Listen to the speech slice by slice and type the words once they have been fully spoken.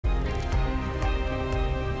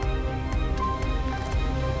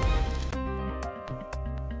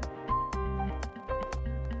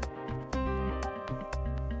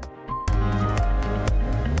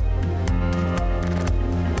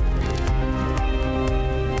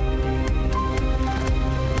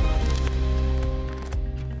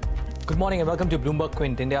morning and welcome to Bloomberg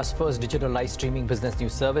Quint, India's first digital live streaming business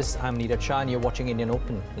news service. I'm Neeraj Shah and you're watching Indian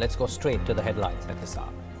Open. Let's go straight to the headlines at this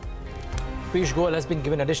hour. Piyush Goyal has been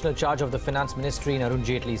given additional charge of the Finance Ministry in Arun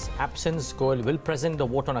Jaitley's absence. Goyal will present the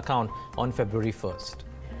vote on account on February 1st.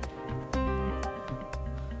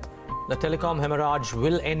 The telecom hemorrhage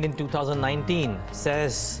will end in 2019,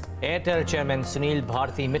 says Airtel chairman Sunil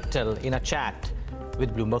Bharti Mittal in a chat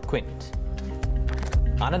with Bloomberg Quint.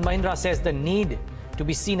 Anand Mahindra says the need to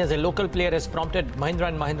be seen as a local player has prompted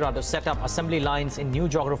Mahindra & Mahindra to set up assembly lines in new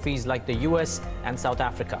geographies like the US and South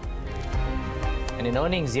Africa. And in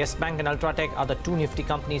earnings, Yes Bank and Ultratech are the two nifty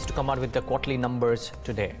companies to come out with the quarterly numbers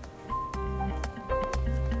today.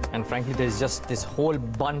 And frankly, there's just this whole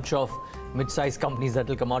bunch of mid-sized companies that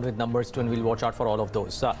will come out with numbers too, and we'll watch out for all of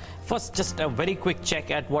those. First, just a very quick check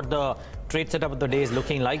at what the trade setup of the day is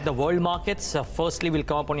looking like. The world markets, firstly, will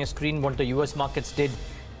come up on your screen what the US markets did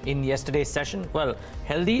in yesterday's session. Well,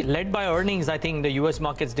 healthy, led by earnings. I think the US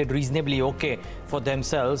markets did reasonably okay for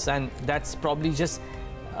themselves, and that's probably just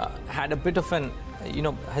had a bit of an,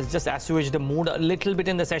 has just assuaged the mood a little bit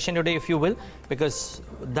in the session today, if you will, because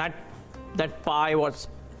that pie was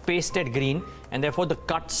pasted green, and therefore the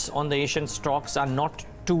cuts on the Asian stocks are not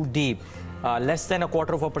too deep. Less than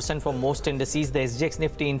 0.25% for most indices. The SGX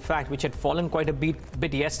Nifty, in fact, which had fallen quite a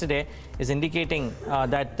bit yesterday, is indicating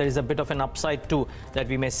that there is a bit of an upside too that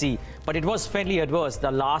we may see. But it was fairly adverse. The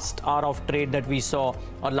last hour of trade that we saw,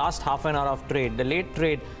 or last half an hour of trade, the late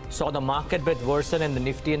trade saw the market bit worsen and the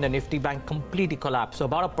Nifty and the Nifty Bank completely collapse. So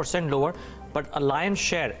about 1% lower, but a lion's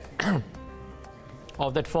share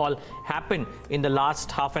of that fall happened in the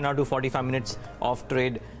last half an hour to 45 minutes of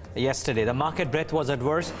trade yesterday. The market breadth was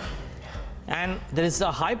adverse. And there is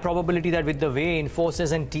a high probability that with the way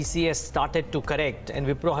Infosys and TCS started to correct, and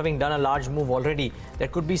Wipro having done a large move already, there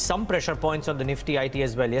could be some pressure points on the Nifty IT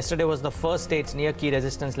as well. Yesterday was the first stage near key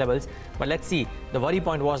resistance levels. But let's see. The worry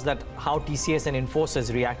point was that how TCS and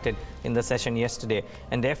Infosys reacted in the session yesterday.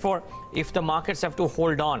 And therefore, if the markets have to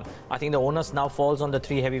hold on, I think the onus now falls on the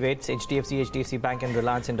three heavyweights, HDFC Bank and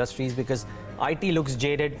Reliance Industries, because IT looks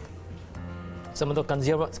jaded. Some of the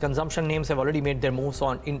consumption names have already made their moves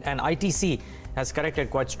on, and ITC has corrected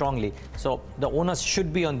quite strongly. So the onus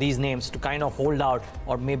should be on these names to kind of hold out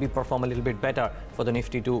or maybe perform a little bit better for the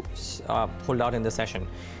Nifty to hold out in the session.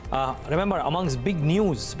 Remember, amongst big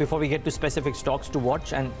news before we get to specific stocks to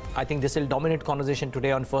watch, and I think this will dominate conversation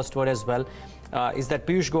today on First Word as well, is that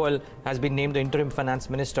Piyush Goyal has been named the interim finance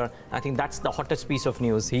minister. I think that's the hottest piece of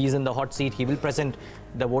news. He is in the hot seat. He will present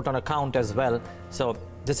the vote on account as well. So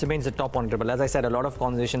this remains the top honorable. As I said, a lot of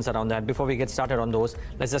conversations around that. Before we get started on those,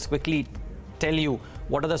 let's just quickly tell you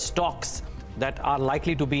what are the stocks that are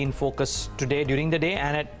likely to be in focus today during the day,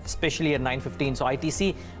 and especially at 9:15. So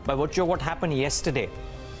ITC, by virtue of what happened yesterday,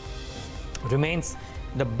 remains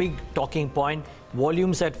the big talking point.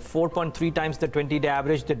 Volumes at 4.3 times the 20-day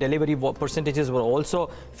average. The delivery percentages were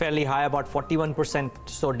also fairly high, about 41%.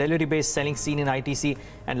 So delivery-based selling seen in ITC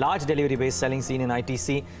and large delivery-based selling seen in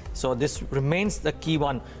ITC. So this remains the key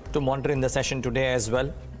one to monitor in the session today as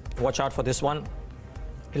well. Watch out for this one.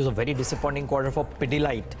 It was a very disappointing quarter for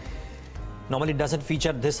Pidilite. Normally it doesn't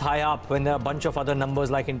feature this high up when there are a bunch of other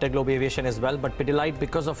numbers like Interglobe Aviation as well. But Pidilite,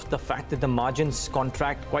 because of the fact that the margins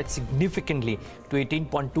contract quite significantly to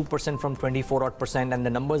 18.2% from 24% and the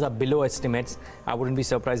numbers are below estimates, I wouldn't be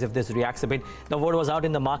surprised if this reacts a bit. The word was out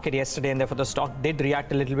in the market yesterday, and therefore the stock did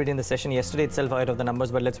react a little bit in the session yesterday itself ahead of the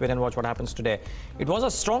numbers. But let's wait and watch what happens today. It was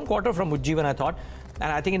a strong quarter from Ujjivan, I thought.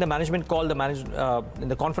 And I think in the management call, in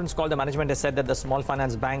the conference call, the management has said that the small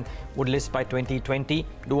finance bank would list by 2020.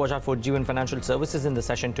 Do watch out for Ujjivan Financial Services in the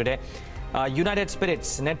session today. United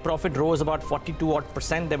Spirits, net profit rose about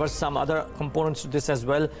 42%. There were some other components to this as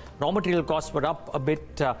well. Raw material costs were up a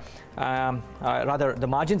bit. Rather, the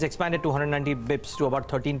margins expanded to 190 bips to about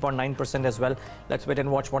 13.9% as well. Let's wait and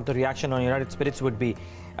watch what the reaction on United Spirits would be.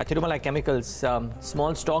 Tirumala Chemicals,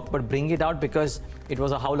 small stock, but bring it out because it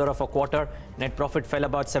was a howler of a quarter. Net profit fell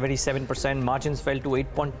about 77%. Margins fell to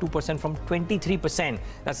 8.2% from 23%.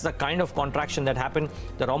 That's the kind of contraction that happened.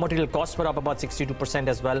 The raw material costs were up about 62%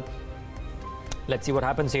 as well. Let's see what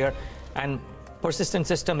happens here. And Persistent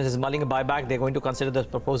Systems is mulling a buyback. They're going to consider this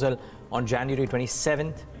proposal on January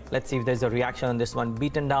 27th. Let's see if there's a reaction on this one.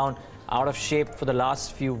 Beaten down, out of shape for the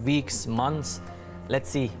last few weeks, months. Let's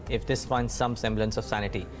see if this finds some semblance of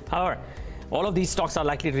sanity. However, all of these stocks are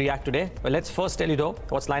likely to react today. But let's first tell you though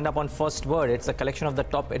what's lined up on First Word. It's a collection of the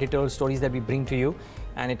top editorial stories that we bring to you,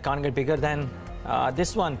 and it can't get bigger than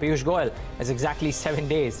this one. Piyush Goyal has exactly 7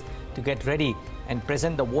 days to get ready and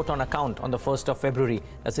present the vote on account on the 1st of February?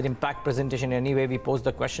 Does it impact presentation in any way? We posed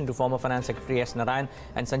the question to former Finance Secretary S. Narayan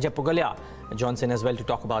and Sanjay Pugalia joins in as well to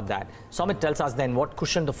talk about that. Somit tells us then what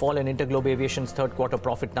cushioned the fall in Interglobe Aviation's third quarter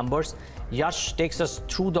profit numbers. Yash takes us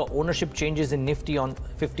through the ownership changes in Nifty on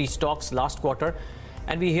 50 stocks last quarter.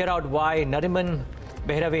 And we hear out why Nariman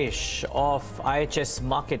Behravesh of IHS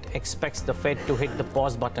Markit expects the Fed to hit the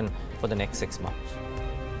pause button for the next 6 months.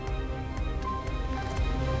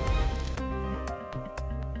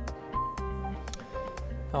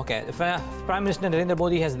 Okay, Prime Minister Narendra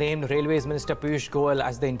Modi has named Railways Minister Piyush Goyal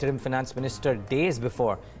as the interim finance minister days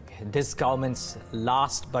before this government's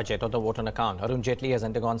last budget or the vote on account. Arun Jaitley has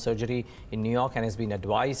undergone surgery in New York and has been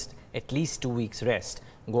advised at least 2 weeks rest.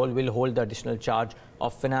 Goyal will hold the additional charge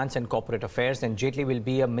of finance and corporate affairs, and Jaitley will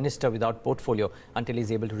be a minister without portfolio until he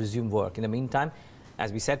is able to resume work. In the meantime,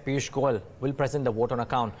 as we said, Piyush Goyal will present the vote on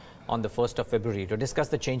account on the 1st of February to discuss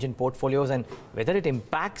the change in portfolios and whether it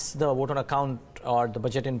impacts the vote on account or the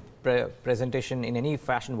budget in presentation in any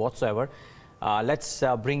fashion whatsoever. Let's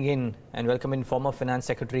bring in and welcome in former Finance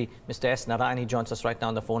Secretary Mr. S. Narayan. He joins us right now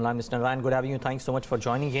on the phone line. Mr. Narayan, good having you. Thanks so much for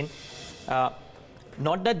joining in.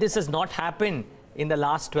 Not that this has not happened in the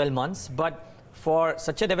last 12 months, but for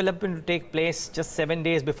such a development to take place just 7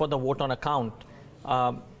 days before the vote on account,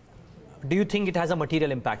 do you think it has a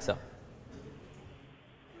material impact, sir?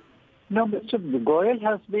 No, Mr. Goyal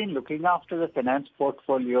has been looking after the finance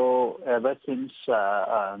portfolio ever since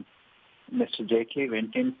Mr. Jaitley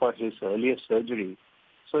went in for his earlier surgery.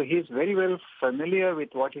 So he's very well familiar with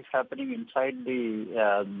what is happening inside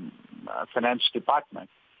the finance department.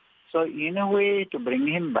 So in a way, to bring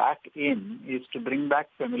him back in is to bring back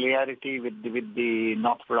familiarity with the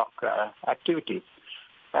North Block activities.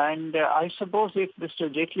 And I suppose if Mr.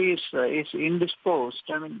 Jaitley is indisposed,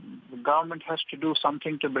 I mean, the government has to do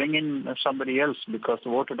something to bring in somebody else because the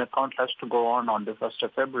vote on account has to go on the 1st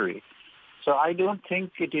of February. So I don't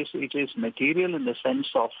think it is material in the sense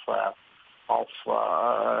of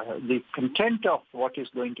the content of what is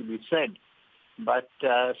going to be said. But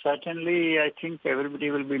certainly, I think everybody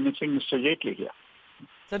will be missing Mr. Jaitley here.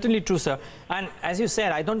 Certainly true, sir. And as you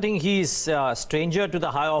said, I don't think he's a stranger to the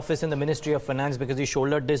high office in the Ministry of Finance because he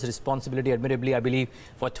shouldered this responsibility, admirably, I believe,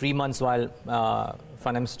 for 3 months while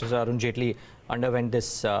Finance Minister Arun Jaitley underwent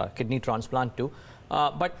this kidney transplant too.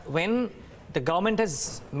 But when the government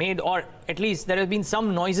has made, or at least there have been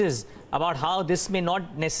some noises about how this may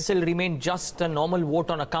not necessarily remain just a normal vote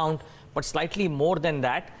on account, but slightly more than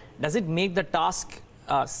that, does it make the task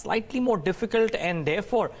slightly more difficult? And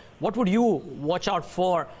therefore, what would you watch out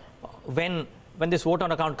for when this vote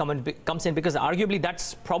on account comes in? Because arguably,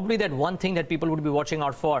 that's probably that one thing that people would be watching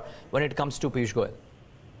out for when it comes to Piyush Goyal.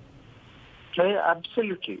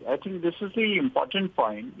 Absolutely. I think this is the important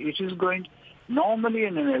point. It is going... Normally,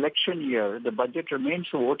 in an election year, the budget remains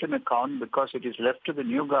a vote on account because it is left to the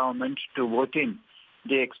new government to vote in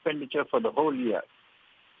the expenditure for the whole year.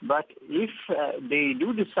 But if they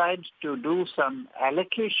do decide to do some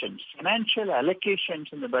allocations, financial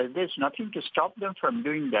allocations in the budget, there's nothing to stop them from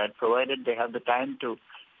doing that, provided they have the time to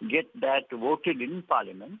get that voted in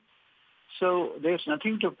Parliament. So there's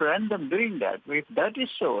nothing to prevent them doing that. If that is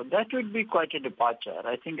so, that would be quite a departure.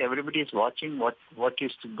 I think everybody is watching what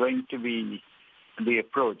is going to be the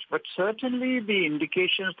approach. But certainly the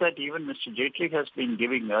indications that even Mr. Jaitley has been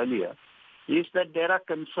giving earlier is that there are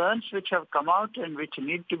concerns which have come out and which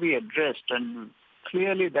need to be addressed. And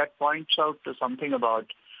clearly that points out to something about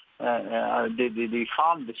the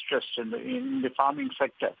farm distress in the farming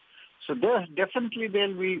sector. So there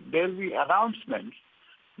will be announcements.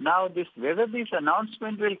 Now, whether this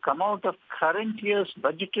announcement will come out of current year's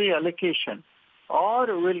budgetary allocation or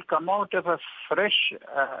will come out of a fresh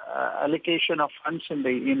allocation of funds in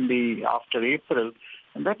the after April,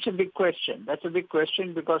 and that's a big question. That's a big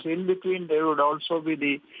question because in between there would also be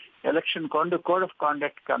the election code of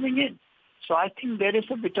conduct coming in. So I think there is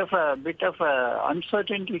a bit of a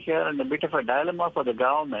uncertainty here and a bit of a dilemma for the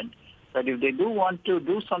government that if they do want to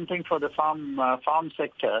do something for the farm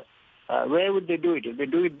sector, where would they do it? If they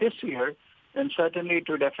do it this year, then certainly it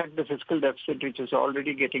would affect the fiscal deficit, which is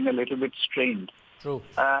already getting a little bit strained. True.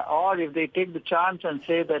 Or if they take the chance and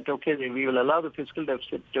say that, okay, we will allow the fiscal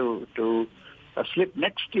deficit to slip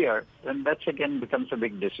next year, then that again becomes a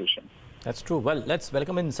big decision. That's true. Well, let's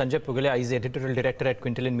welcome in Sanjay Pugalia. He's the editorial director at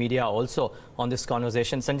Quintillion Media also on this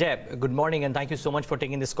conversation. Sanjay, good morning and thank you so much for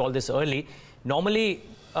taking this call this early. Normally,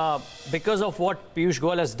 because of what Piyush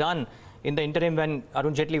Goyal has done in the interim when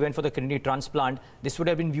Arun Jaitley went for the kidney transplant, this would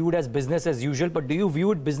have been viewed as business as usual. But do you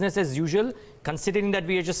view it business as usual, considering that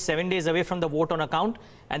we are just 7 days away from the vote on account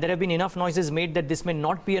and there have been enough noises made that this may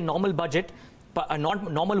not be a normal budget? a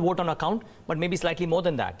not normal vote on account, but maybe slightly more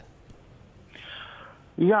than that?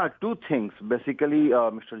 Yeah, two things. Basically,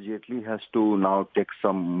 Mr. Jaitley has to now take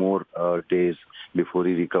some more days before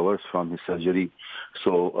he recovers from his surgery.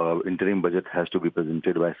 So interim budget has to be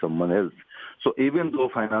presented by someone else. So even though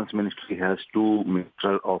Finance Ministry has two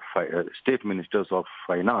state ministers of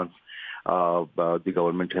finance, the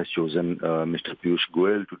government has chosen Mr. Piyush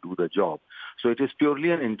Goyal to do the job. So it is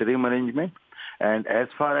purely an interim arrangement. And as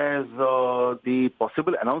far as the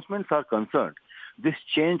possible announcements are concerned, this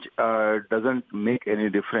change doesn't make any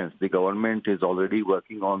difference. The government is already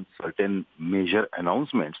working on certain major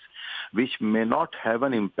announcements which may not have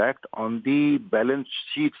an impact on the balance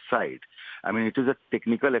sheet side. I mean, it is a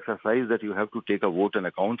technical exercise that you have to take a vote and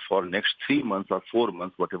account for next 3 months or 4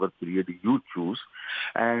 months, whatever period you choose.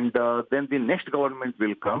 And then the next government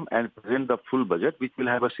will come and present the full budget, which will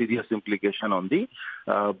have a serious implication on the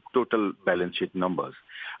total balance sheet numbers.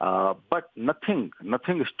 But nothing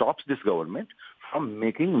stops this government from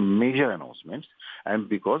making major announcements. And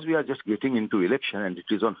because we are just getting into election and it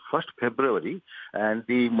is on 1st February and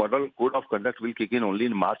the model code of conduct will kick in only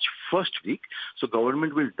in March 1st week, so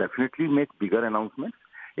government will definitely make bigger announcements.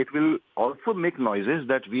 It will also make noises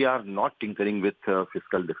that we are not tinkering with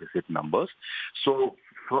fiscal deficit numbers. So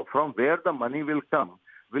from where the money will come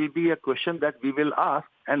will be a question that we will ask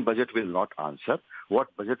and budget will not answer.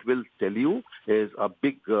 What budget will tell you is a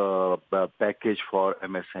big package for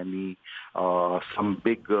MSME, some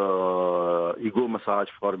big ego massage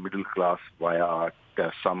for middle class via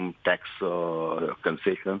some tax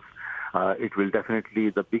concessions. It will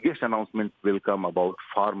definitely, the biggest announcement will come about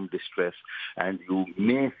farm distress, and you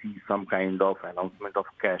may see some kind of announcement of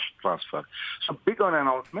cash transfer. So big on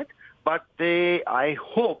announcement, but they, I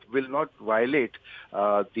hope, will not violate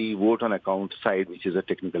the vote on account side, which is a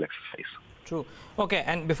technical exercise. True. Okay,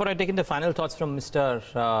 and before I take in the final thoughts from Mr.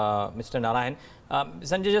 Narayan,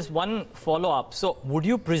 Sanjay, just one follow-up. So would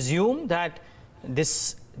you presume that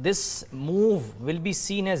this move will be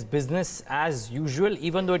seen as business as usual,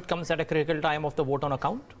 even though it comes at a critical time of the vote on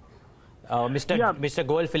account? Mr.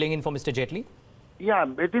 Goyal filling in for Mr. Jaitley? Yeah,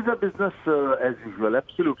 it is a business as usual.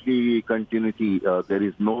 Absolutely continuity. There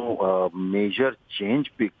is no major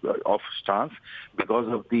change of stance because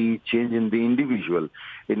of the change in the individual.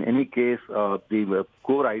 In any case, the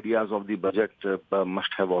core ideas of the budget must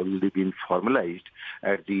have already been formalized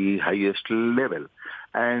at the highest level.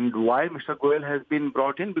 And why Mr. Goyal has been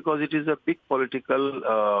brought in? Because it is a big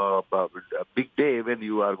political, big day when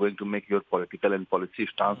you are going to make your political and policy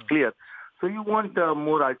stance clear. So you want a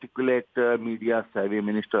more articulate, media-savvy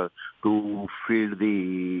minister to field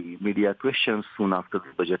the media questions soon after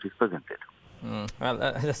the budget is presented. Well,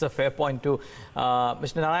 that's a fair point too.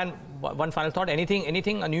 Mr. Narayan, one final thought.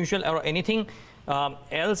 Anything unusual or anything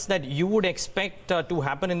else that you would expect to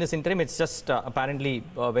happen in this interim? It's just apparently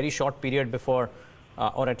a very short period before,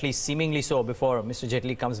 or at least seemingly so, before Mr.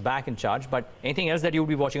 Jaitley comes back in charge. But anything else that you would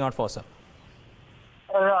be watching out for, sir?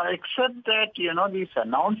 Except that, these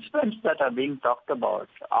announcements that are being talked about,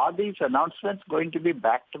 are these announcements going to be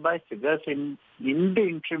backed by figures in the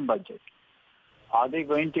interim budget? Are they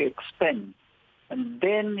going to expend? And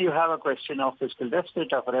then you have a question of fiscal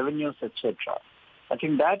deficit, of revenues, etc. I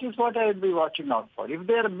think that is what I would be watching out for. If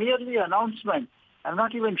they are merely announcements, I'm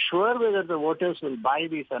not even sure whether the voters will buy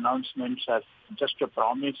these announcements as just a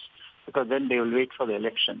promise, because then they will wait for the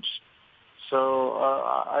elections. So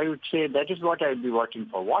I would say that is what I would be watching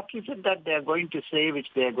for. What is it that they are going to say which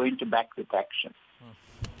they are going to back with action?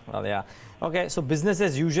 Well, yeah. Okay, so business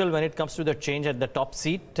as usual when it comes to the change at the top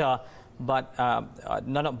seat. But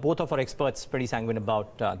both of our experts pretty sanguine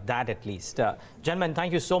about that at least. Gentlemen,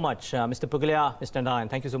 thank you so much. Mr. Pugalia, Mr. Narayan,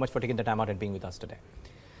 thank you so much for taking the time out and being with us today.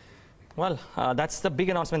 Well, that's the big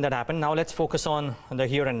announcement that happened. Now let's focus on the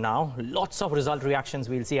here and now. Lots of result reactions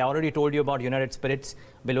we'll see. I already told you about United Spirits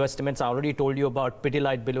below estimates. I already told you about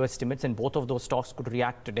Pidilite below estimates, and both of those stocks could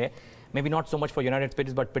react today. Maybe not so much for United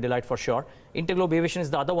Spirits, but Pidilite for sure. Interglobe Aviation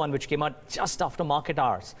is the other one which came out just after market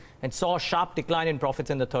hours and saw a sharp decline in profits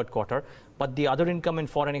in the third quarter. But the other income and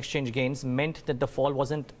foreign exchange gains meant that the fall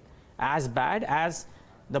wasn't as bad as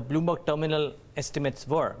the Bloomberg terminal estimates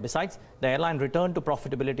were. Besides, the airline returned to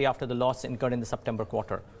profitability after the loss incurred in the September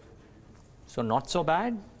quarter. So not so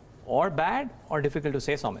bad or difficult to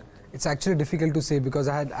say, Somit? It's actually difficult to say because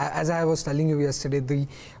as I was telling you yesterday, the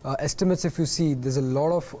estimates, if you see, there's a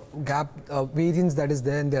lot of gap variance that is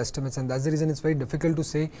there in the estimates, and that's the reason it's very difficult to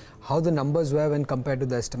say how the numbers were when compared to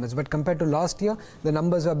the estimates. But compared to last year, the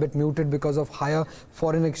numbers were a bit muted because of higher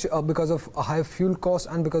foreign exchange, because of a higher fuel cost,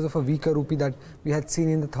 and because of a weaker rupee that we had seen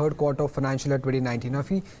in the third quarter of financial year 2019. Now, if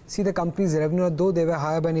we see the company's revenue, though they were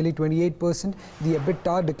higher by nearly 28%, the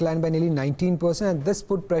EBITDA declined by nearly 19%, and this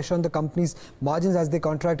put pressure on the company's margins as they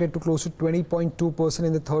contracted to close to 20.2%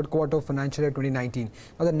 in the third quarter of financial year 2019.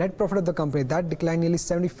 Now, the net profit of the company, that declined nearly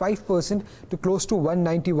 75% to close to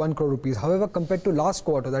 191 crore rupees. However, compared to last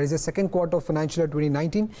quarter, that is the second quarter of financial year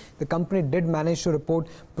 2019, the company did manage to report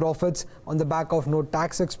profits on the back of no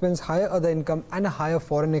tax expense, higher other income, and a higher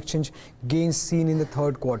foreign exchange gains seen in the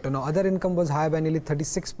third quarter. Now, other income was higher by nearly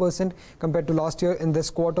 36% compared to last year in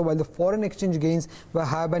this quarter, while the foreign exchange gains were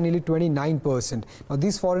higher by nearly 29%. Now,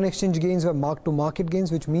 these foreign exchange gains were mark-to-market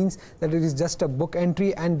gains, which means that it is just a book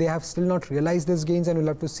entry and they have still not realized these gains, and we'll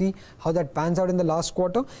have to see how that pans out in the last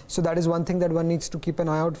quarter. So that is one thing that one needs to keep an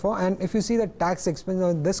eye out for. And if you see the tax expense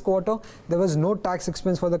in this quarter, there was no tax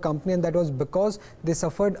expense for the company, and that was because they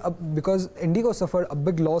suffered because IndiGo suffered a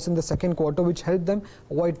big loss in the second quarter, which helped them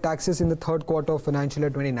avoid taxes in the third quarter of financial year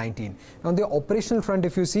 2019. Now, on the operational front,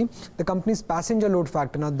 if you see the company's passenger load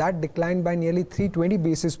factor, now that declined by nearly 320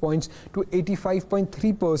 basis points to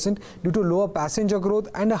 85.3% due to lower passenger growth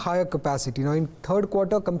and a higher capacity. Now, in third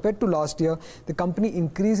quarter compared to last year, the company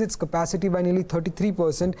increased its capacity by nearly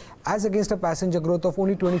 33% as against a passenger growth of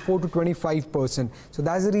only 24 to 25%. So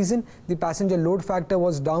that's the reason the passenger load factor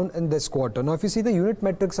was down in this quarter. Now, if you see the unit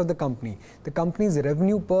metrics of the company's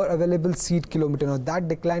revenue per available seat kilometer, now that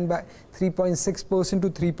declined by 3.6% to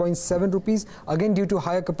 3.7 rupees, again due to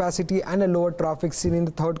higher capacity and a lower traffic seen in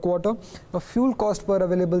the third quarter. Now, fuel cost per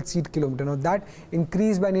available seat kilometer, now that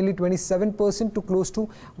increased by nearly 27% to close to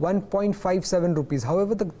 1.57 rupees.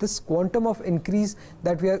 However, this quantum of increase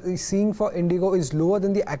that we are seeing for IndiGo is lower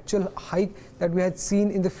than the actual hike that we had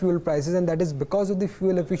seen in the fuel prices, and that is because of the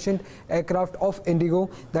fuel efficient aircraft of IndiGo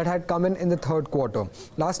that had come in the third quarter.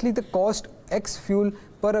 Lastly, the cost ex-fuel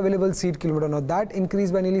per available seat kilometer, now that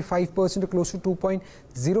increased by nearly 5% to close to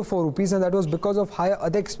 2.04 rupees, and that was because of higher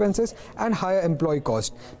other expenses and higher employee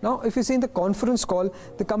cost. Now, if you see in the conference call,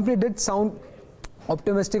 the company did sound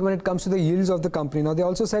optimistic when it comes to the yields of the company. Now, they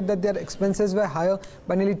also said that their expenses were higher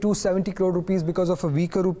by nearly 270 crore rupees because of a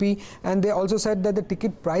weaker rupee, and they also said that the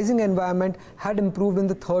ticket pricing environment had improved in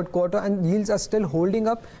the third quarter and yields are still holding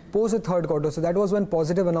up post the third quarter. So that was one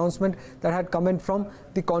positive announcement that had come in from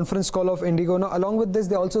the conference call of IndiGo. Now, along with this,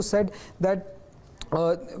 they also said that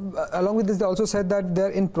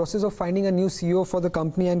they're in process of finding a new CEO for the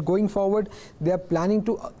company, and going forward they are planning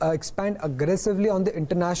to expand aggressively on the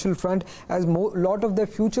international front, as lot of their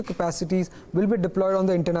future capacities will be deployed on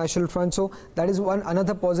the international front. So that is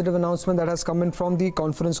another positive announcement that has come in from the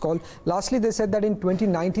conference call. Lastly, they said that in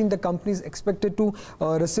 2019 the company is expected to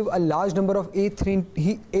receive a large number of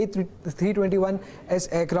A321S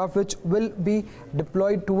aircraft, which will be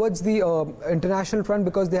deployed towards the international front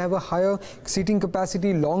because they have a higher seating capacity,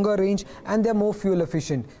 longer range, and they're more fuel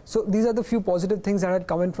efficient. So these are the few positive things that had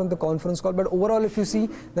come in from the conference call. But overall, if you see,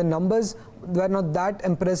 the numbers were not that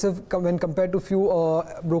impressive when compared to few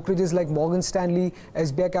brokerages like Morgan Stanley,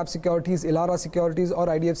 SBI Cap Securities, Elara Securities, or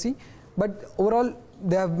IDFC. But overall,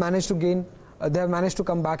 they have managed to gain. They have managed to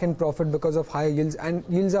come back in profit because of higher yields, and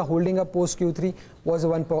yields are holding up post Q3 was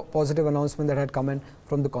one positive announcement that had come in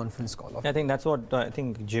from the conference call. I think that's what I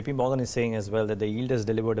think JP Morgan is saying as well, that the yield has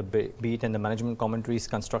delivered a beat and the management commentary is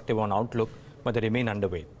constructive on outlook, but they remain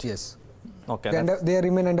underweight. Yes. Okay. They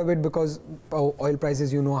remain underweight because oil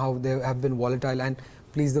prices, you know how they have been volatile, and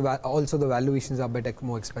also the valuations are a bit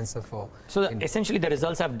more expensive for. So essentially the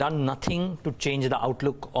results have done nothing to change the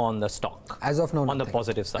outlook on the stock. As of now, on nothing. The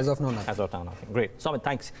positive side. As of now, nothing. As of now, nothing. Great. Sumit,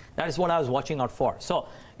 thanks. That is what I was watching out for. So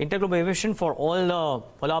Interglobe Aviation, for all the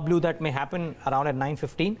hullabaloo that may happen around at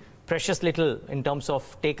 9:15, precious little in terms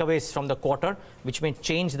of takeaways from the quarter, which may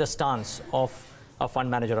change the stance of a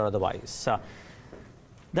fund manager or otherwise.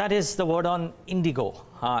 That is the word on IndiGo.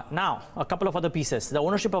 Now, a couple of other pieces. The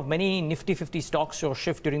ownership of many Nifty 50 stocks saw a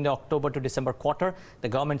shift during the October to December quarter. The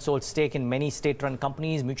government sold stake in many state-run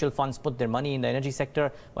companies. Mutual funds put their money in the energy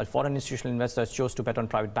sector, while foreign institutional investors chose to bet on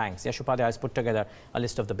private banks. Yash Upadhyay has put together a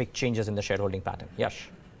list of the big changes in the shareholding pattern. Yash.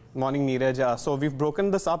 Morning, Neeraj. So we've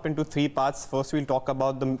broken this up into three parts. First, we'll talk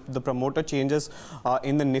about the promoter changes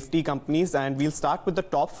in the Nifty companies, and we'll start with the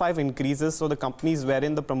top 5 increases. So the companies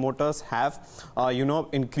wherein the promoters have,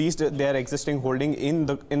 increased their existing holding in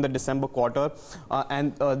the December quarter,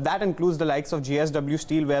 and that includes the likes of JSW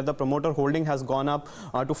Steel, where the promoter holding has gone up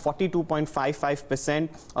to 42.55%,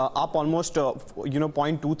 up almost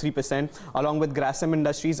 0.23%, along with Grasim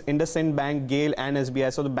Industries, IndusInd Bank, GAIL, and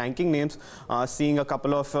SBI. So the banking names seeing a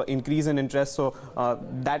couple of increase in interest, so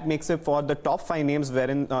that makes it for the top 5 names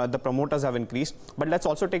wherein the promoters have increased. But let's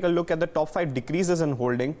also take a look at the top 5 decreases in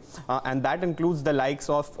holding, and that includes the likes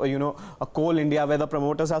of Coal India, where the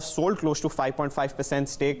promoters have sold close to 5.5%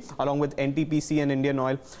 stake, along with NTPC and Indian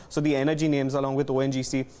Oil. So the energy names along with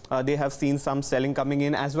ONGC, they have seen some selling coming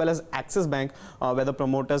in, as well as Axis Bank, where the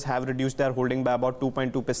promoters have reduced their holding by about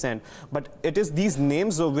 2.2%. But it is these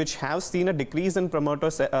names which have seen a decrease in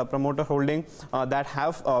promoter holding that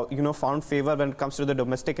have found favor when it comes to the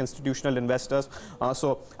domestic institutional investors.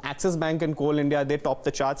 So Axis Bank and Coal India, they top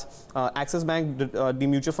the charts. Axis Bank, the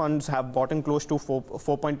mutual funds have bought in close to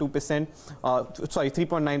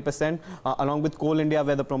 3.9%, along with Coal India,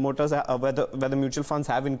 where the promoters, where the mutual funds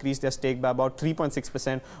have increased their stake by about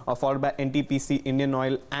 3.6%, followed by NTPC, Indian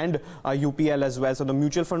Oil, and UPL as well. So the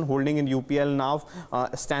mutual fund holding in UPL now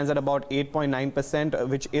stands at about 8.9%,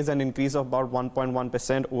 which is an increase of about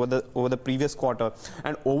 1.1% over the previous quarter.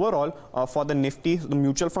 And overall, for the Nifty, the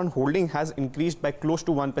mutual fund holding has increased by close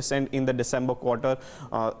to 1% in the December quarter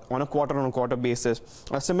on a quarter-on-quarter basis.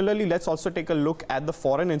 Similarly, let's also take a look at the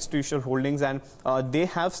foreign institutional holdings, and they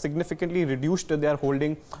have significantly reduced their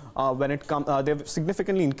holding when it comes. They've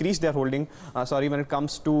significantly increased their holding. When it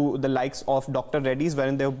comes to the likes of Dr. Reddy's,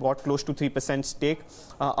 wherein they've bought close to 3% stake,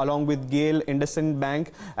 along with GAIL, IndusInd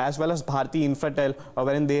Bank, as well as Bharti Infratel,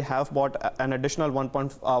 wherein they have bought an additional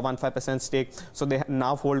 1.15% stake. So they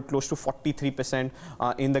now hold close to 43%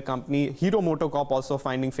 in the company. Hero MotoCorp also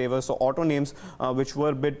finding favor. So auto names which were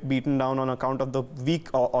a bit beaten down on account of the weak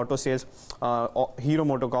auto sales, Hero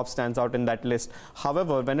MotoCorp stands out in that list.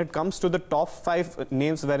 However, when it comes to the top 5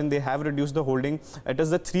 names wherein they have reduced the holding, it is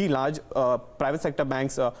the 3 large private sector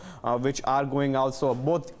banks which are going out. So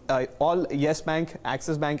both all Yes Bank,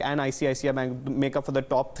 Axis Bank, and ICICI Bank make up for the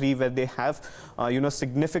top 3, where they have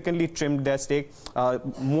significantly trimmed their stake.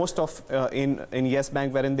 Most of in Yes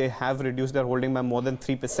Bank, wherein they have reduced their holding by more than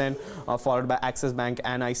 3%, followed by Axis Bank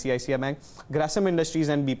and ICICI Bank. Grasim Industries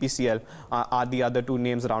and BPCL are the other 2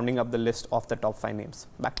 names rounding up the list of the top 5 names.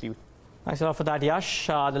 Back to you. Thanks a lot for that, Yash.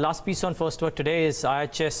 The last piece on First Word today is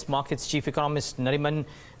IHS Markit's chief economist Nariman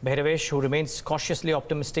Behravesh, who remains cautiously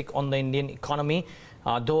optimistic on the Indian economy,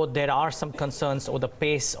 though there are some concerns over the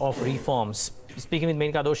pace of reforms. Speaking with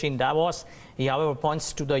Menka Doshi in Davos, he however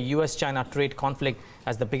points to the US-China trade conflict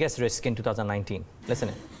as the biggest risk in 2019. Listen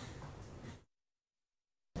in.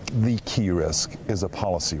 The key risk is a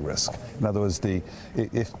policy risk. In other words,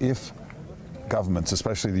 if governments,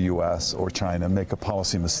 especially the US or China, make a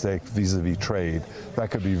policy mistake vis-a-vis trade, that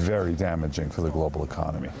could be very damaging for the global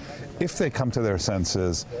economy. If they come to their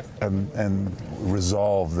senses and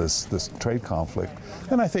resolve this trade conflict,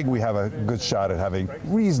 then I think we have a good shot at having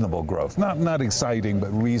reasonable growth. Not exciting, but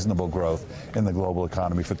reasonable growth in the global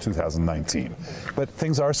economy for 2019. But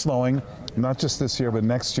things are slowing, not just this year, but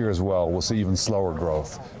next year as well. We'll see even slower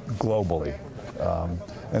growth globally.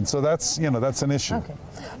 And so that's an issue. Okay.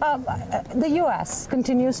 The U.S.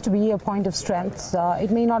 continues to be a point of strength.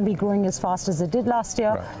 It may not be growing as fast as it did last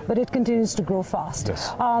year, right, but it continues to grow fast.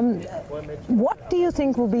 Yes. What do you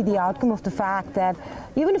think will be the outcome of the fact that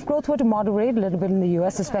even if growth were to moderate a little bit in the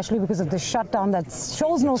U.S., especially because of the shutdown that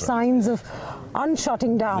shows no signs of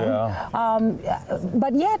unshutting down,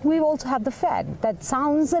 but yet we also have the Fed that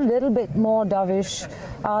sounds a little bit more dovish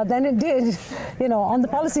than it did, on the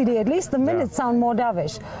policy day. At least the minutes sound more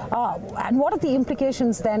dovish. And what are the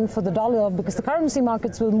implications then for the dollar? Because the currency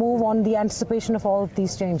markets will move on the anticipation of all of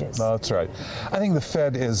these changes. That's right. I think the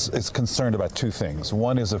Fed is concerned about 2 things.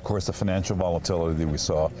 One is, of course, the financial volatility that we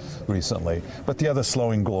saw recently, but the other,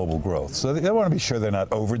 slowing global growth. So they want to be sure they're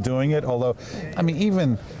not overdoing it, although, I mean,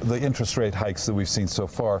 even the interest rate hikes that we've seen so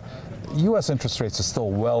far, U.S. interest rates are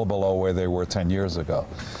still well below where they were 10 years ago.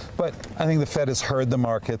 But I think the Fed has heard the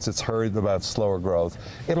markets. It's heard about slower growth.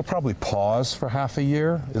 It'll probably pause for half a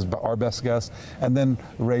year, is our best guess, and then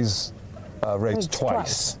raise rates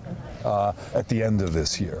twice at the end of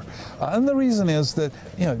this year. And the reason is that,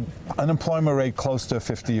 unemployment rate close to a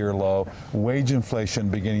 50-year low, wage inflation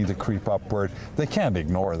beginning to creep upward. They can't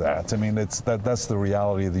ignore that. I mean, that's the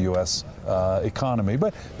reality of the U.S. Economy.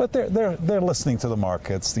 But they're listening to the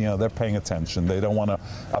markets. They're paying attention. They don't want to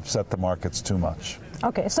upset the markets too much.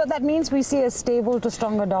 Okay, so that means we see a stable to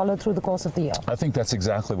stronger dollar through the course of the year. I think that's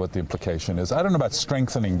exactly what the implication is. I don't know about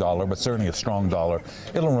strengthening dollar, but certainly a strong dollar.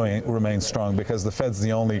 It'll remain strong because the Fed's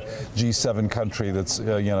the only G7 country that's,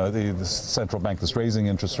 the central bank that's raising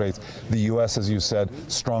interest rates. The U.S., as you said,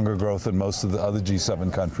 stronger growth than most of the other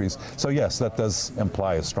G7 countries. So yes, that does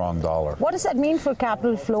imply a strong dollar. What does that mean for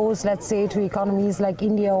capital flows, let's say, to economies like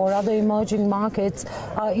India or other emerging markets?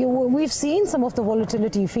 We've seen some of the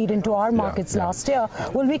volatility feed into our markets last year.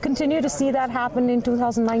 Will we continue to see that happen in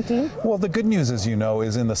 2019? Well, the good news, as you know,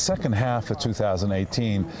 is in the second half of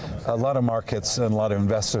 2018, a lot of markets and a lot of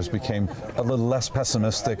investors became a little less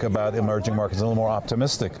pessimistic about emerging markets, a little more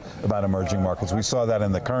optimistic about emerging markets. We saw that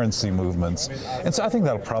in the currency movements. And so I think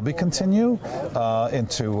that'll probably continue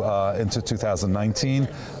into 2019.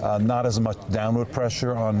 Not as much downward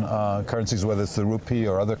pressure on currencies, whether it's the rupee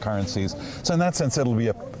or other currencies. So in that sense, it'll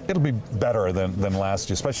be better than last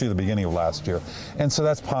year, especially the beginning of last year. And so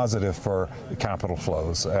that's positive for capital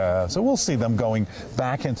flows. So we'll see them going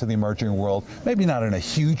back into the emerging world, maybe not in a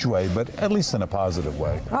huge way, but at least in a positive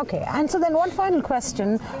way. Okay, and so then one final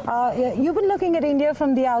question. You've been looking at India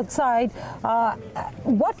from the outside.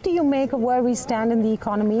 What do you make of where we stand in the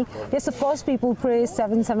economy? Yes, of course, people praise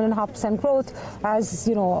 7.5% growth as,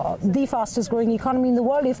 the fastest growing economy in the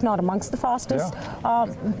world, if not amongst the fastest. Yeah.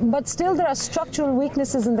 But still, there are structural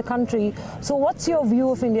weaknesses in the country. So what's your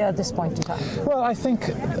view of India at this point in time? Well,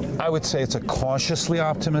 I would say it's a cautiously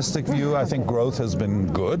optimistic view. I think growth has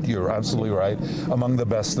been good. You're absolutely right, among the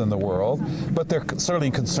best in the world. But there are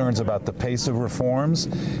certainly concerns about the pace of reforms.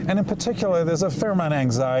 And in particular, there's a fair amount of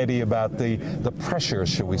anxiety about the pressures,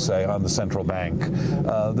 should we say, on the central bank.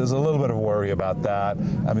 There's a little bit of worry about that.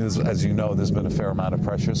 I mean, as you know, there's been a fair amount of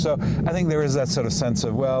pressure. So I think there is that sort of sense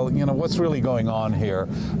of, well, what's really going on here?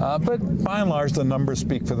 But by and large, the numbers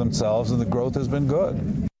speak for themselves and the growth has been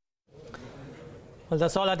good. Well,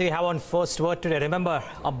 that's all that we have on First Word today. Remember,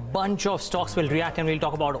 a bunch of stocks will react and we'll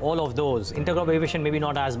talk about all of those. Intergroup Aviation, maybe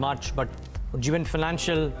not as much, but Ujjivan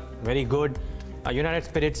Financial, very good. United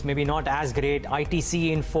Spirits, maybe not as great.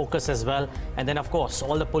 ITC in focus as well. And then, of course,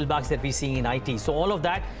 all the pullbacks that we see in IT. So all of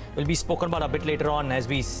that will be spoken about a bit later on as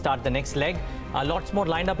we start the next leg. Lots more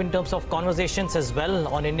lined up in terms of conversations as well.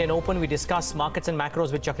 On Indian Open, we discuss markets and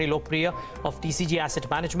macros with Chakri Lokapriya of TCG Asset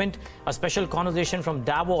Management. A special conversation from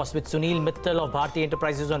Davos with Sunil Mittal of Bharti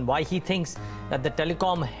Enterprises on why he thinks that the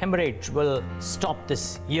telecom hemorrhage will stop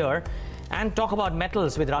this year. And talk about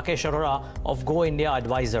metals with Rakesh Arora of Go India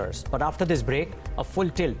Advisors. But after this break, a full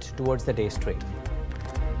tilt towards the day's trade.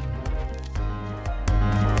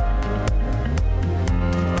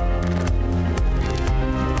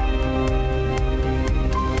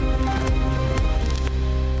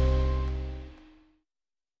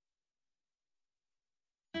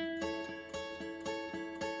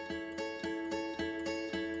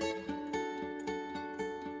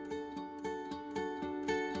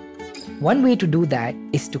 One way to do that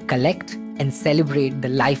is to collect and celebrate the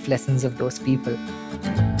life lessons of those people.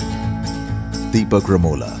 Deepak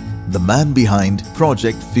Ramola, the man behind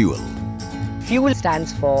Project Fuel. FUEL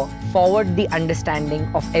stands for Forward the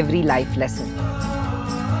Understanding of Every Life Lesson.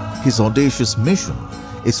 His audacious mission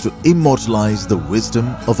is to immortalize the wisdom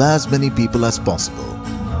of as many people as possible.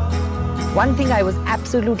 One thing I was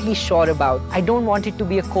absolutely sure about, I don't want it to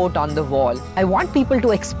be a quote on the wall. I want people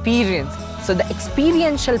to experience. So the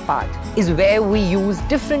experiential part is where we use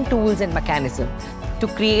different tools and mechanisms to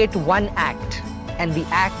create one act, and the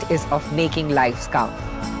act is of making lives count.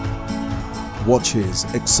 Watch his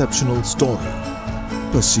exceptional story,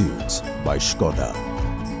 Pursuits by Skoda,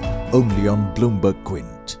 only on Bloomberg Quint.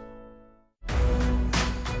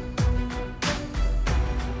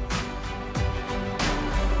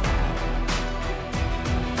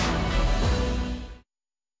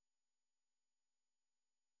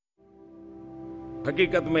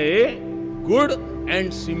 हकीकत में ये good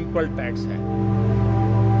and simple tax है।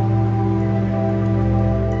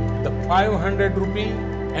 The 500 rupee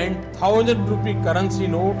and 1000 rupee currency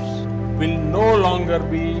notes will no longer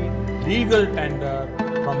be legal tender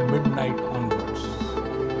from midnight onwards.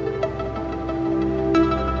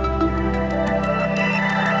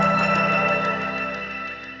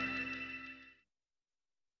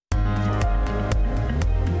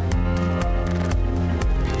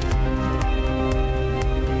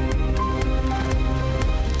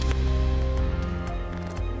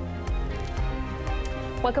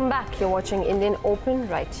 Welcome back. You're watching Indian Open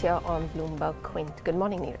right here on Bloomberg Quint. Good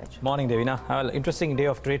morning, Neeraj. Morning, Devina. Well, interesting day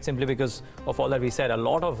of trade simply because of all that we said. A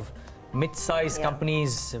lot of mid-sized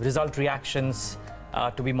companies, result reactions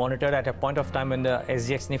to be monitored at a point of time when the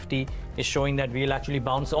SGX Nifty is showing that we'll actually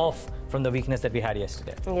bounce off from the weakness that we had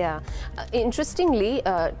yesterday. Yeah. Interestingly,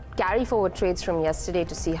 carry forward trades from yesterday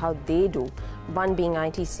to see how they do. One being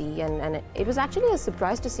ITC, and it was actually a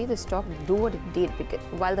surprise to see the stock do what it did, because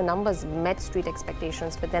while the numbers met street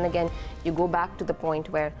expectations, but then again, you go back to the point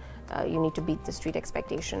where you need to beat the street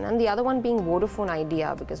expectation. And the other one being Vodafone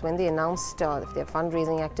Idea, because when they announced their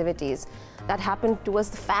fundraising activities, that happened towards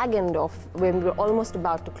the fag end of when we were almost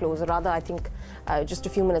about to close, or rather, I think just a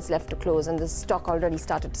few minutes left to close, and the stock already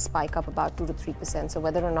started to spike up about 2 to 3%. So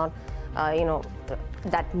whether or not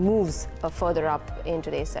that moves further up in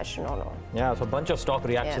today's session or not. Yeah, so a bunch of stock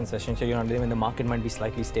reaction sessions. So even the market might be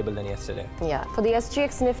slightly stable than yesterday. Yeah, for the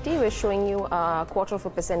SGX Nifty, we're showing you a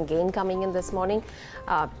 0.25% gain coming in this morning,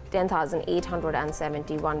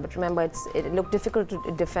 10,871. But remember, it looked difficult to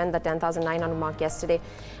defend the 10,900 mark yesterday,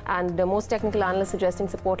 and most technical analysts suggesting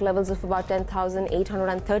support levels of about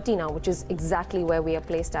 10,830 now, which is exactly where we are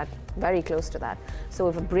placed at, very close to that. So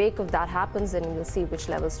if a break of that happens, then we'll see which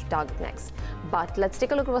levels to target next. But let's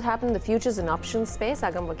take a look at what happened in the futures and options space.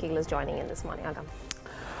 Agam Vakil is joining in this morning. Agam.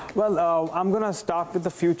 Well, I'm going to start with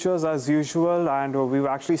the futures as usual, and we're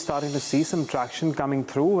actually starting to see some traction coming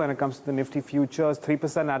through when it comes to the Nifty futures.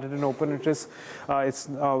 3% added in open interest. It's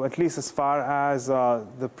at least as far as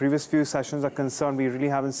the previous few sessions are concerned, we really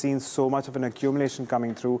haven't seen so much of an accumulation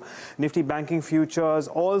coming through. Nifty banking futures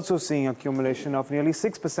also seeing accumulation of nearly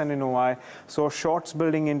 6% in OI. So shorts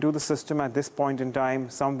building into the system at this point in time,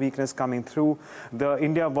 some weakness coming through. The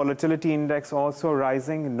India volatility index also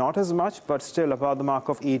rising, not as much, but still above the mark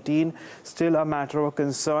of 18. Still a matter of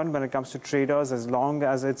concern when it comes to traders, as long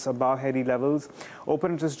as it's above heady levels.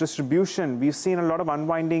 Open interest distribution, we've seen a lot of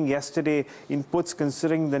unwinding yesterday in puts,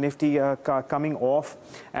 considering the Nifty coming off.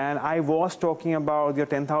 And I was talking about your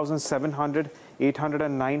 10,700, 800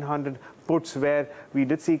 and 900 puts, where we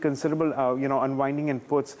did see considerable unwinding in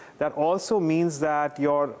puts. That also means that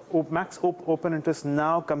your max open interest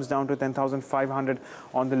now comes down to 10,500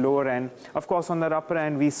 on the lower end. Of course, on the upper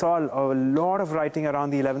end, we saw a lot of writing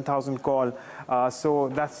around the 11,000 call. So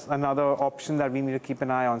that's another option that we need to keep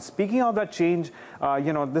an eye on. Speaking of that change,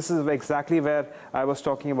 this is exactly where I was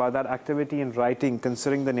talking about, that activity in writing,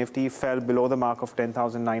 considering the Nifty fell below the mark of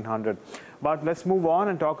 10,900. But let's move on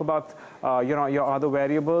and talk about your other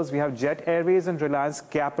variables. We have Jet Airways and Reliance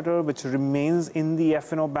Capital, which remains in the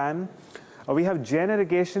F&O ban. We have Gen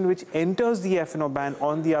Irrigation, which enters the F&O ban.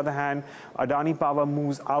 On the other hand, Adani Power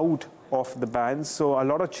moves out of the ban. So a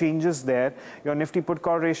lot of changes there. Your Nifty put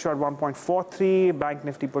call ratio at 1.43, Bank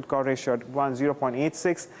Nifty put call ratio at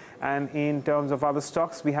 0.86. And in terms of other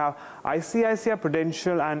stocks, we have ICICI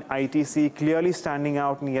Prudential and ITC clearly standing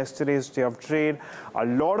out in yesterday's day of trade. A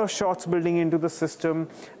lot of shorts building into the system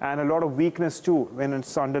and a lot of weakness too when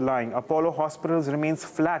it's underlying. Apollo Hospitals remains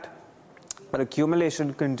flat, but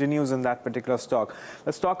accumulation continues in that particular stock.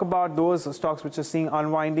 Let's talk about those stocks which are seeing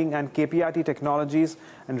unwinding, and KPIT Technologies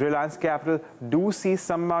and Reliance Capital do see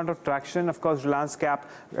some amount of traction. Of course, Reliance Cap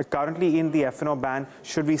currently in the F&O ban.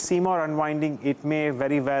 Should we see more unwinding, it may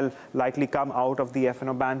very well likely come out of the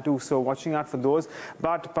F&O ban too. So watching out for those.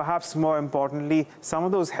 But perhaps more importantly, some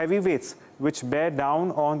of those heavyweights which bear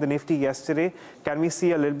down on the Nifty yesterday, can we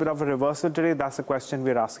see a little bit of a reversal today? That's the question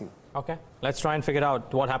we're asking. Okay, let's try and figure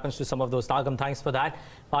out what happens to some of those. Agam, thanks for that.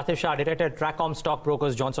 Parthiv Shah, director at TRACOM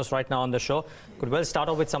Stockbrokers, joins us right now on the show. Could well start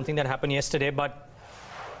off with something that happened yesterday, but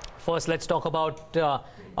first let's talk about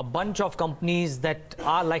a bunch of companies that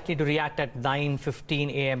are likely to react at 9:15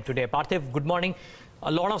 a.m. today. Parthiv, good morning.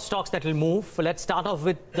 A lot of stocks that will move. Let's start off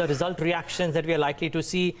with the result reactions that we are likely to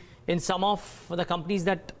see in some of the companies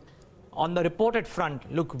that on the reported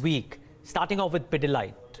front look weak. Starting off with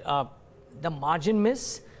Pidilite. The margin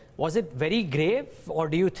miss, was it very grave, or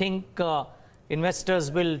do you think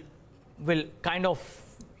investors will kind of,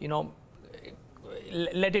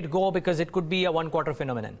 let it go because it could be a one-quarter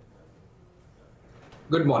phenomenon?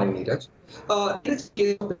 Good morning, Neeraj.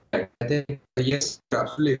 I think, yes, you're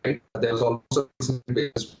absolutely right. There was also some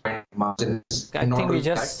margins. I think we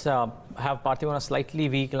just have Parthiv on a slightly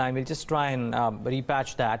weak line. We'll just try and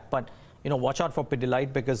repatch that. But, watch out for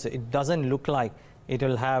Pidilite, because it doesn't look like it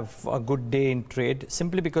will have a good day in trade,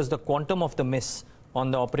 simply because the quantum of the miss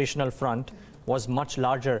on the operational front was much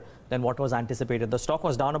larger than what was anticipated. The stock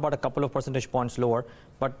was down about a couple of percentage points lower,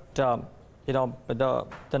 but the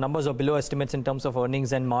numbers are below estimates in terms of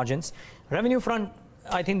earnings and margins. Revenue front,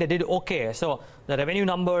 I think they did okay. So the revenue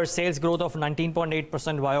number, sales growth of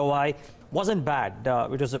 19.8% YOY wasn't bad.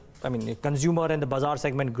 It was, consumer and the bazaar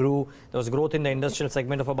segment grew. There was growth in the industrial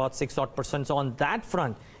segment of about 6%. So on that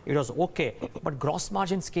front, it was okay. But gross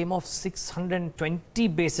margins came off 620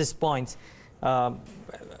 basis points.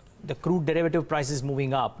 The crude derivative prices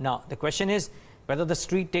moving up. Now, the question is, whether the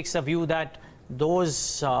street takes a view that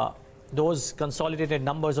those consolidated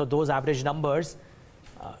numbers or those average numbers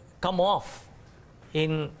come off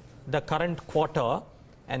in the current quarter,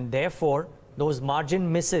 and therefore those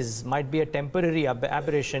margin misses might be a temporary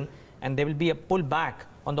aberration, and there will be a pullback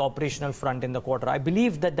on the operational front in the quarter. I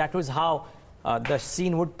believe that that was how the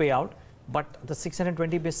scene would pay out, but the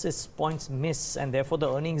 620 basis points miss, and therefore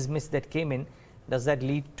the earnings miss that came in, does that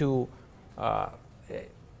lead to a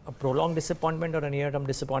prolonged disappointment or a near-term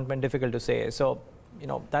disappointment? Difficult to say. So, you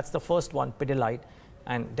know, that's the first one, Pidilite,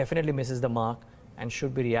 and definitely misses the mark and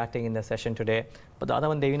should be reacting in the session today. But the other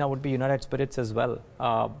one, Devina, would be United Spirits as well.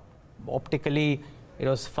 Optically, it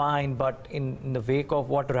was fine, but in the wake of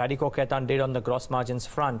what Radico Khaitan did on the gross margins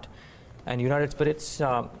front, and United Spirits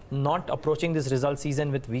not approaching this result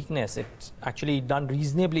season with weakness, it's actually done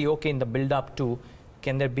reasonably okay in the build-up to,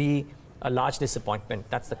 can there be a large disappointment?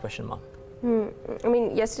 That's the question mark. I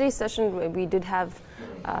mean, yesterday's session, we did have,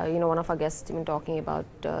 one of our guests even talking about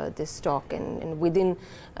this stock, and within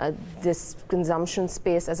this consumption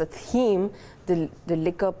space as a theme, the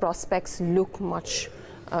liquor prospects look much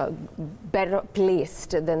better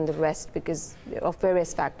placed than the rest because of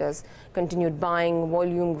various factors, continued buying,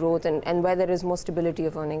 volume growth, and where there is more stability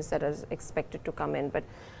of earnings that is expected to come in. But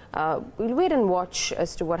we'll wait and watch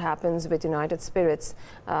as to what happens with United Spirits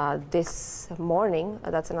this morning.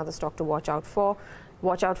 That's another stock to watch out for.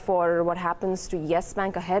 Watch out for what happens to Yes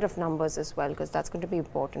Bank ahead of numbers as well, because that's going to be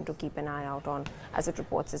important to keep an eye out on as it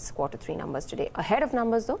reports its quarter 3 numbers today. Ahead of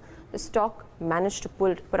numbers though, the stock managed to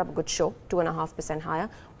put up a good show, 2.5% higher,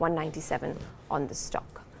 197 on the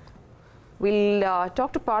stock. We'll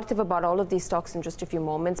talk to Parthiv about all of these stocks in just a few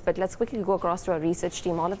moments, but let's quickly go across to our research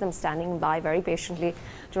team, all of them standing by very patiently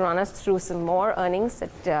to run us through some more earnings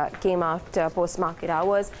that came out post-market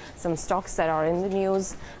hours, some stocks that are in the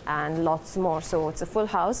news, and lots more. So it's a full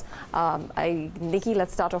house. Nikki,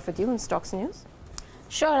 let's start off with you in stocks news.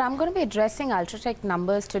 Sure, I'm going to be addressing Ultratech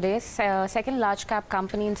numbers today. Second large cap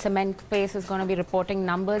company in cement space is going to be reporting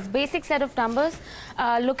numbers. Basic set of numbers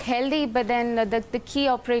look healthy, but then the key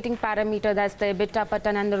operating parameter, that's the EBITDA per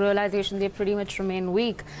ton and the realization, they pretty much remain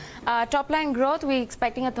weak. Top line growth, we're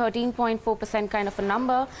expecting a 13.4% kind of a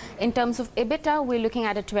number. In terms of EBITDA, we're looking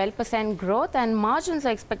at a 12% growth, and margins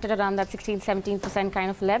are expected around that 16-17% kind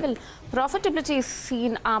of level. Profitability is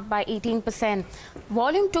seen up by 18%.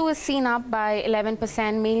 Volume 2 is seen up by 11%.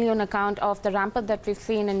 Mainly on account of the ramp up that we've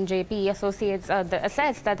seen in JP Associates, the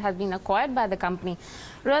assets that have been acquired by the company.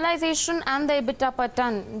 Realization and the EBITDA per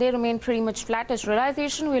ton, they remain pretty much flattish.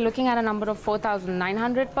 Realization, we're looking at a number of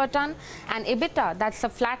 4,900 per ton, and EBITDA, that's a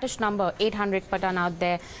flattish number, 800 per ton out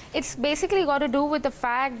there. It's basically got to do with the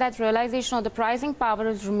fact that realization or the pricing power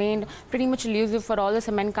has remained pretty much elusive for all the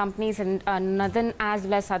cement companies in northern as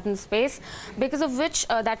well as southern space, because of which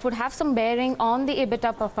that would have some bearing on the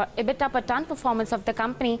EBITDA per ton performance of the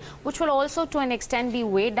company, which will also to an extent be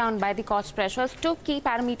weighed down by the cost pressures. Two key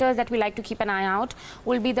parameters that we like to keep an eye out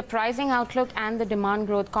will be the pricing outlook and the demand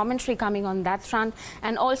growth commentary coming on that front,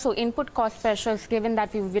 and also input cost pressures, given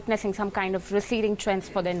that we're witnessing some kind of receding trends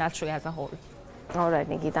for the industry as a whole. All right,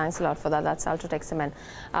 Nikki, thanks a lot for that. That's Ultratech Cement.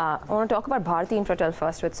 I want to talk about Bharti Infratel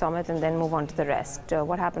first with Sumit and then move on to the rest.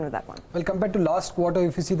 What happened with that one? Well, compared to last quarter,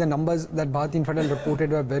 if you see the numbers that Bharti Infratel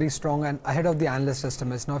reported were very strong and ahead of the analyst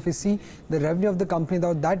estimates. Now, if you see the revenue of the company,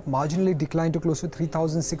 now that marginally declined to close to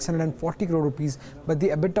 3,640 crore rupees, but the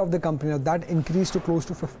EBITDA of the company, now that increased to close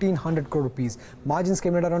to 1,500 crore rupees. Margins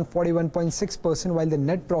came at around 41.6%, while the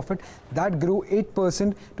net profit, that grew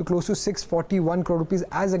 8% to close to 641 crore rupees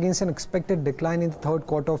as against an expected decline in the third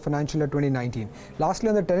quarter of financial year 2019. Lastly,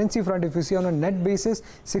 on the tenancy front, if you see on a net basis,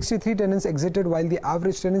 63 tenants exited, while the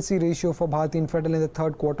average tenancy ratio for Bharti Infratel in the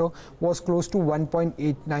third quarter was close to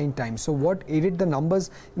 1.89 times. So what aided the numbers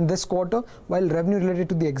in this quarter? While revenue related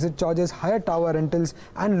to the exit charges, higher tower rentals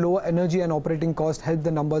and lower energy and operating costs helped the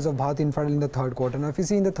numbers of Bharti Infratel in the third quarter. Now, if you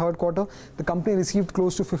see in the third quarter, the company received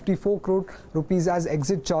close to 54 crore rupees as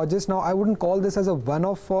exit charges. Now, I wouldn't call this as a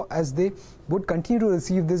one-off, as they would continue to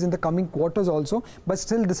receive this in the coming quarters also, but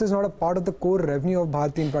still this is not a part of the core revenue of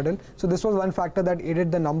Bharti Infratel. So this was one factor that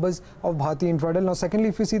aided the numbers of Bharti Infratel. Now, secondly,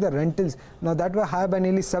 if you see the rentals, now that were higher by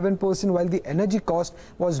nearly 7%, while the energy cost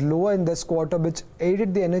was lower in this quarter, which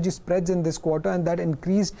aided the energy spreads in this quarter, and that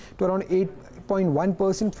increased to around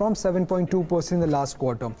 8.1% from 7.2% in the last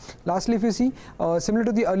quarter. Lastly, if you see, similar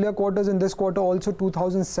to the earlier quarters, in this quarter also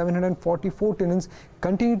 2,744 tenants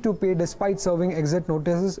continued to pay despite serving exit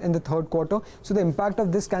notices in the third quarter. So the impact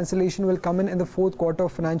of this cancellation will come in the fourth quarter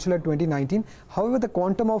of financial year 2019. However, the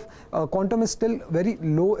quantum is still very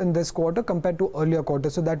low in this quarter compared to earlier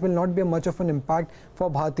quarters. So that will not be much of an impact for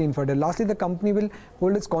Bharti Infratel. Lastly, the company will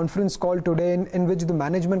hold its conference call today in which the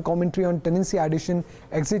management commentary on tenancy addition,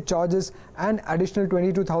 exit charges and additional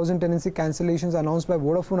 22,000 tenancy cancellations announced by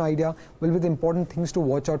Vodafone Idea will be the important things to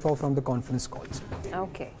watch out for from the conference calls.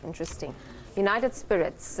 Okay, interesting. United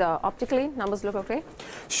Spirits, optically, numbers look okay?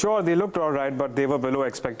 Sure, they looked all right, but they were below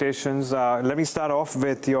expectations. Let me start off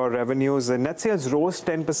with your revenues. Net sales rose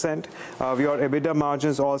 10%. Your EBITDA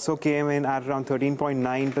margins also came in at around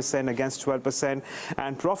 13.9% against 12%,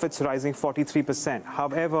 and profits rising 43%.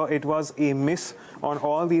 However, it was a miss on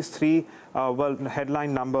all these three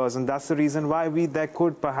headline numbers, and that's the reason why there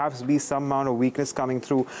could perhaps be some amount of weakness coming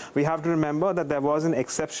through. We have to remember that there was an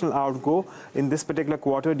exceptional outgo in this particular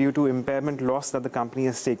quarter due to impairment loss that the company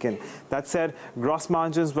has taken. That said, gross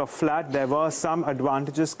margins were flat. There were some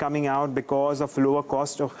advantages coming out because of lower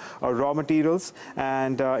cost of raw materials,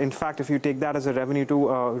 and in fact, if you take that as a revenue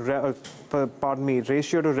to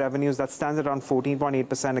ratio to revenues, that stands around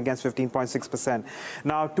 14.8% against 15.6%.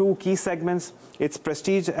 Now, two key segments, it's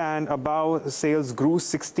prestige and above sales grew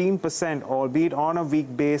 16%, albeit on a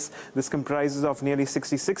weak base. This comprises of nearly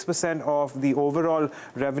 66% of the overall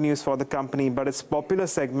revenues for the company, but its popular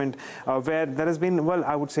segment where there has been, well,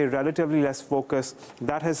 I would say relatively less focus,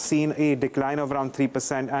 that has seen a decline of around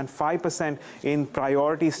 3% and 5% in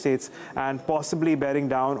priority states, and possibly bearing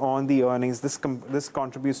down on the earnings. This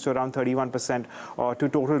contributes to around 31% to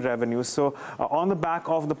total revenues. So on the back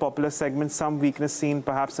of the popular segment, some weakness seen,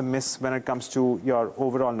 perhaps a miss when it comes to your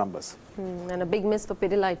overall numbers. And a big miss for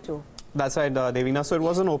Pidilite too. That's right, Devina. So it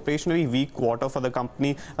was an operationally weak quarter for the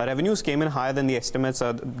company. Revenues came in higher than the estimates.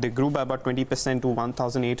 They grew by about 20% to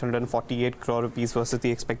 1,848 crore rupees versus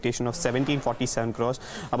the expectation of 1,747 crores.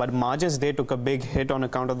 But margins, they took a big hit on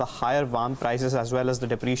account of the higher VAM prices as well as the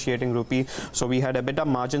depreciating rupee. So we had EBITDA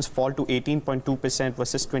margins fall to 18.2%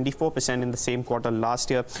 versus 24% in the same quarter last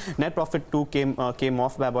year. Net profit too came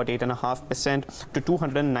off by about 8.5% to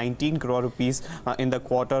 219 crore rupees in the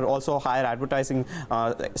quarter. Also higher advertising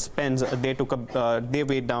spends, they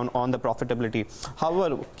weighed down on the profitability.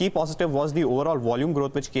 However, key positive was the overall volume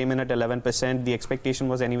growth, which came in at 11%. The expectation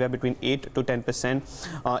was anywhere between 8 to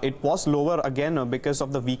 10%. It was lower again because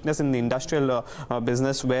of the weakness in the industrial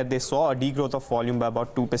business, where they saw a degrowth of volume by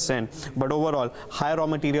about 2%. But overall, higher raw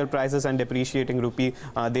material prices and depreciating rupee,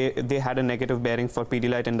 they had a negative bearing for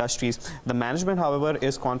Pidilite Industries. The management, however,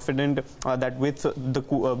 is confident that with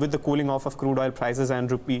the cooling off of crude oil prices and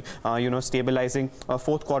rupee, stabilizing,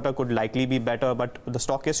 fourth quarter could likely be better, but the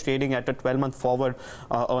stock is trading at a 12-month forward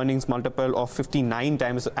earnings multiple of 59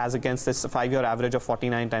 times as against this 5-year average of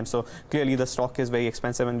 49 times. So clearly the stock is very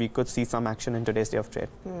expensive, and we could see some action in today's day of trade.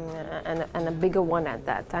 And a bigger one at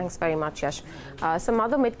that. Thanks very much, Yash. Some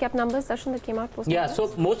other mid-cap numbers, Darshan, that came out post. Yeah,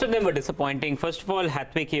 so most of them were disappointing. First of all,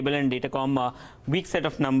 Hathway Cable and Datacom, weak set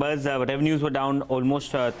of numbers. Revenues were down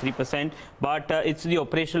almost 3%, but it's the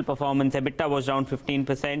operational performance. EBITDA was down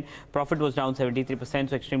 15%, profit was down 73%,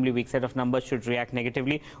 so extremely weak set of numbers, should react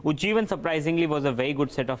negatively. Ujjivan, surprisingly, was a very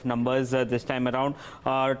good set of numbers this time around.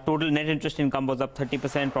 Total net interest income was up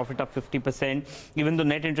 30%, profit up 50%. Even though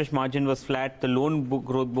net interest margin was flat, the loan book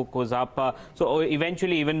growth book was up. So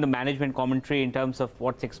eventually, even the management commentary in terms of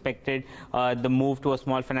what's expected, the move to a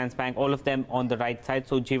small finance bank, all of them on the right side.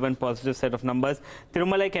 So Ujjivan, positive set of numbers.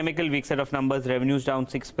 Tirumala Chemical, weak set of numbers. Revenues down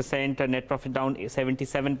 6%, net profit down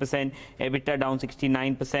 77%, EBITDA down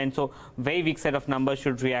 69%. So very weak set of numbers,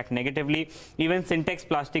 should react negatively. Even Syntex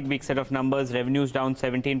Plastic, weak set of numbers. Revenues down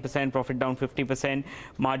 17%, profit down 50%,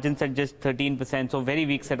 margins at just 13%. So very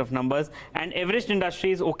weak set of numbers. And Everest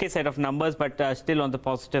Industries, okay set of numbers, but still on the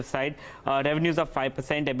positive side. Revenues up 5%,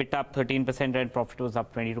 EBITDA up 13%, and profit was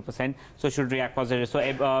up 22%. So should react positive. So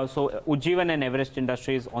Ujjivan and Everest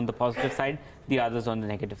Industries on the positive side, the others on the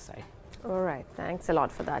negative side. All right, thanks a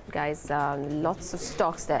lot for that, guys. Lots of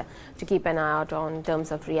stocks there to keep an eye out on in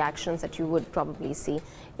terms of reactions that you would probably see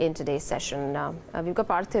in today's session. We've got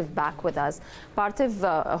Parthiv back with us. Parthiv,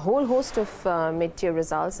 a whole host of mid-tier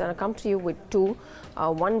results, and I'll come to you with two.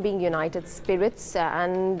 One being United Spirits,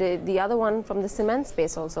 and the other one from the cement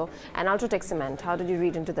space also, and Ultratech Cement. How did you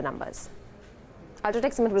read into the numbers?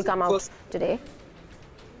 Ultratech Cement will come out today.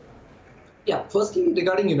 Yeah, firstly,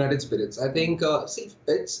 regarding United Spirits, I think see,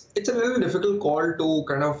 it's a little difficult call to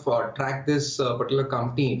kind of track this particular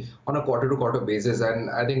company on a quarter-to-quarter basis, and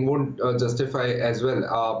I think won't justify as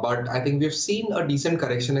well. But I think we've seen a decent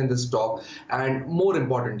correction in this stock, and more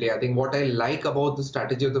importantly, I think what I like about the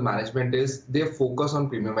strategy of the management is their focus on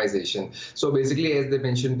premiumization. So basically, as they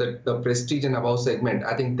mentioned, that the prestige and above segment,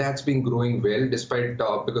 I think that's been growing well despite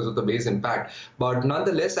because of the base impact. But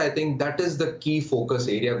nonetheless, I think that is the key focus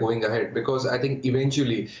area going ahead, because I think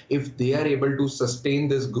eventually if they are able to sustain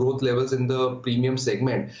this growth levels in the premium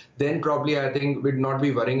segment, then probably I think we'd not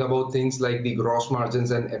be worrying about things like the gross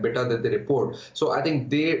margins and EBITDA that they report. So I think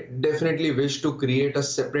they definitely wish to create a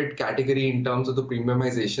separate category in terms of the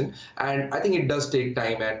premiumization, and I think it does take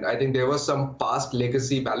time, and I think there was some past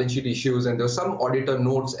legacy balance sheet issues and there were some auditor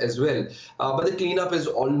notes as well, but the cleanup is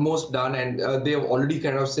almost done, and they have already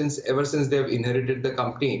kind of ever since they have inherited the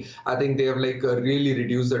company, I think they have like really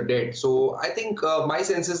reduced the debt. So I think my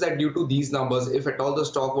sense is that due to these numbers, if at all the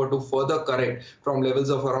stock were to further correct from levels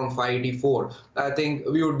of around 584, I think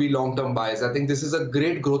we would be long-term buyers. I think this is a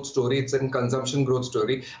great growth story. It's a consumption growth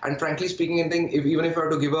story. And frankly speaking, I think even if I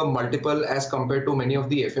were to give a multiple as compared to many of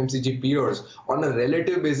the FMCG peers, on a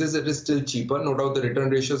relative basis, it is still cheaper. No doubt the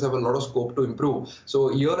return ratios have a lot of scope to improve. So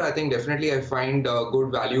here, I think definitely I find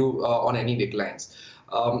good value on any declines.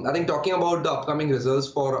 I think talking about the upcoming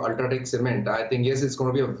results for UltraTech Cement, I think, yes, it's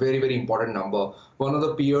going to be a very, very important number. One of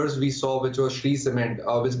the peers we saw, which was Shree Cement,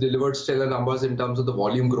 which delivered stellar numbers in terms of the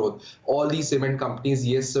volume growth. All these cement companies,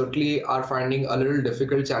 yes, certainly are finding a little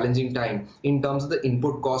difficult, challenging time in terms of the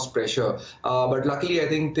input cost pressure. But luckily, I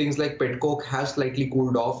think things like petcoke have slightly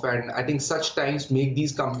cooled off, and I think such times make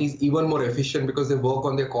these companies even more efficient because they work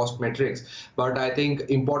on their cost metrics. But I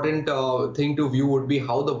think important thing to view would be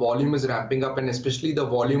how the volume is ramping up, and especially the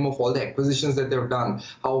volume of all the acquisitions that they've done,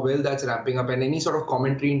 how well that's ramping up, and any sort of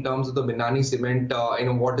commentary in terms of the Mirani Cement,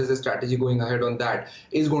 what is the strategy going ahead on that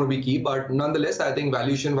is going to be key. But nonetheless, I think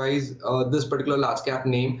valuation wise, this particular large cap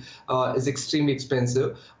name is extremely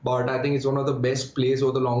expensive, but I think it's one of the best plays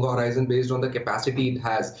over the longer horizon based on the capacity it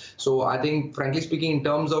has. So I think, frankly speaking, in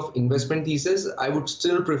terms of investment thesis, I would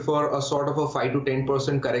still prefer a sort of a 5 to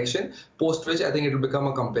 10% correction, post which I think it will become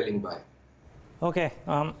a compelling buy. Okay,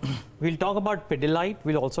 we'll talk about Pidilite.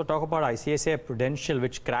 We'll also talk about ICICI Prudential,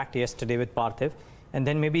 which cracked yesterday with Parthiv, and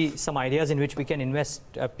then maybe some ideas in which we can invest,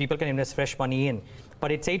 people can invest fresh money in.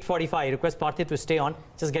 But it's 8:45. I request Parthiv to stay on,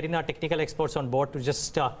 just getting our technical experts on board to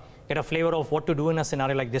just get a flavor of what to do in a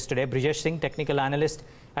scenario like this today. Brijesh Singh, technical analyst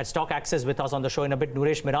at StockAxis, with us on the show in a bit.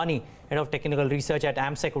 Nooresh Mirani, head of technical research at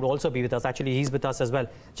AMSEC, would also be with us. Actually, he's with us as well.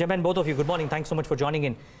 Gentlemen, both of you, good morning. Thanks so much for joining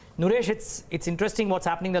in. Nooresh, it's interesting what's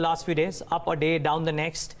happening the last few days. Up a day, down the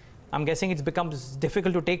next. I'm guessing it's becomes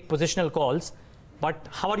difficult to take positional calls. But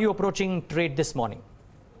how are you approaching trade this morning?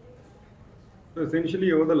 So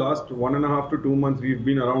essentially, over the last 1.5 to 2 months, we've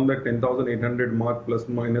been around that 10,800 mark, plus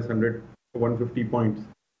minus 100 to 150 points.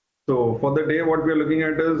 So for the day, what we are looking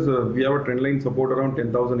at is we have a trend line support around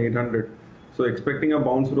 10,800. So expecting a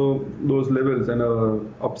bounce to those levels and a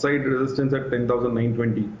upside resistance at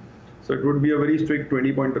 10,920. So it would be a very strict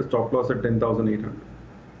 20-pointer stop loss at 10,800.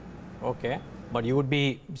 Okay, but you would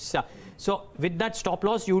be, so with that stop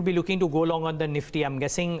loss, you would be looking to go long on the Nifty. I'm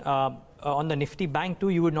guessing on the Nifty Bank too,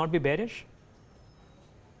 you would not be bearish?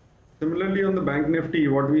 Similarly, on the Bank Nifty,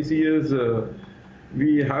 what we see is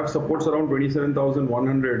we have supports around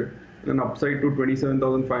 27,100 and an upside to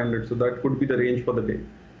 27,500. So that could be the range for the day.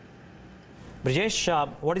 Brijesh,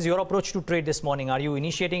 what is your approach to trade this morning? Are you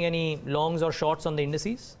initiating any longs or shorts on the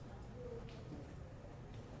indices?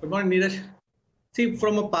 Good morning, Neeraj. See,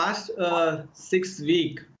 from a past 6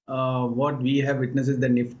 weeks, what we have witnessed is the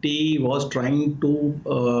Nifty was trying to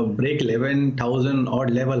break 11,000 odd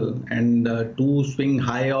level, and two swing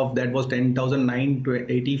high of that was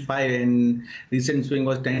 10,985, and recent swing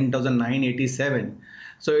was 10,987.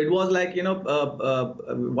 So it was like,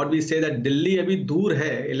 what we say that Delhi abhi dur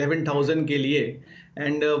hai 11,000 ke liye.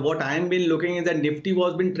 And what I am been looking is that Nifty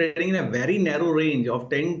was been trading in a very narrow range of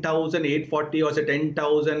 10,840 or say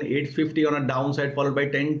 10,850 on a downside, followed by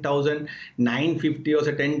 10,950 or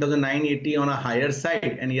say 10,980 on a higher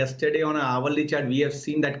side. And yesterday on an hourly chart, we have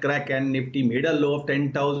seen that crack, and Nifty made a low of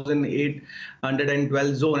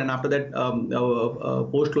 10,812 zone. And after that,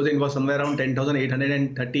 post closing was somewhere around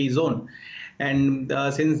 10,830 zone. And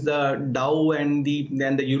since the Dow and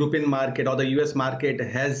the European market or the US market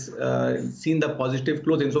has seen the positive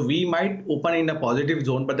closing, so we might open in a positive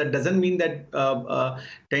zone, but that doesn't mean that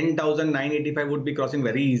 10,985 would be crossing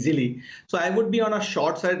very easily. So I would be on a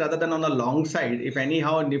short side rather than on a long side. If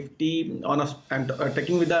anyhow Nifty on I'm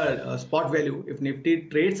taking with the spot value, if Nifty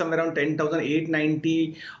trades somewhere around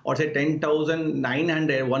 10,890 or say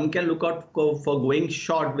 10,900, one can look out for going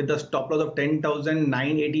short with the stop loss of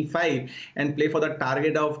 10,985 and play for the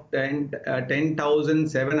target of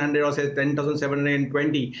 10,700 or say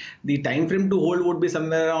 10,720. The time frame to hold would be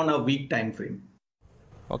somewhere around a week time frame.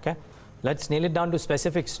 Okay, let's nail it down to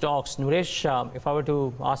specific stocks. Nooresh, if I were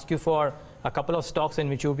to ask you for a couple of stocks in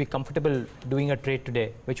which you would be comfortable doing a trade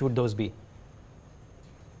today, which would those be?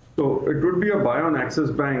 So it would be a buy on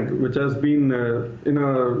Axis Bank, which has been in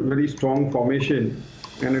a very strong formation,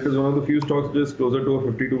 and it is one of the few stocks just closer to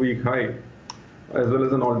a 52-week high, as well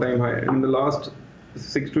as an all-time high. And in the last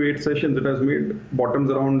 6 to 8 sessions, it has made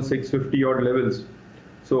bottoms around 650 odd levels.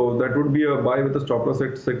 So that would be a buy with a stop loss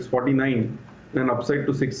at 649 and upside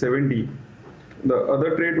to 670. The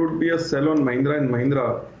other trade would be a sell on Mahindra and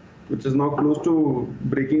Mahindra, which is now close to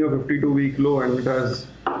breaking a 52-week low, and it has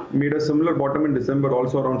made a similar bottom in December,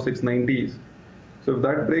 also around 690s. So if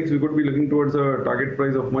that breaks, we could be looking towards a target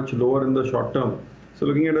price of much lower in the short term. So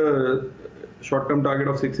looking at a short-term target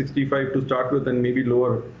of 665 to start with, and maybe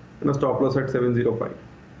lower, and a stop loss at 705.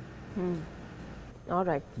 All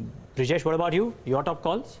right. Brijesh, what about you? Your top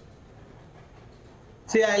calls?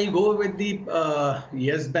 See, I'll go with the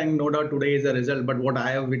Yes Bank. No doubt today is a result, but what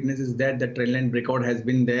I have witnessed is that the trendline breakout has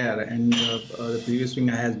been there, and the previous swing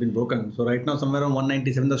has been broken. So right now, somewhere around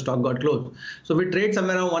 197, the stock got closed. So we trade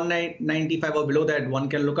somewhere around 195 or below that. One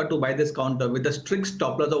can look at to buy this counter with a strict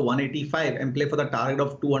stop loss of 185 and play for the target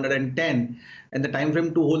of 210. And the time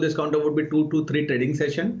frame to hold this counter would be 2 to 3 trading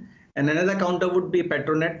session. And another counter would be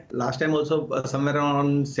Petronet. Last time also somewhere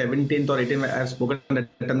around 17th or 18th, I have spoken that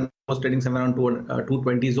I was trading somewhere around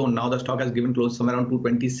 220 zone. Now the stock has given close somewhere around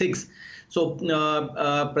 226. So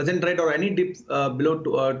present rate or any dip below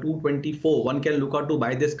 224, one can look out to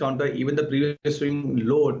buy this counter. Even the previous swing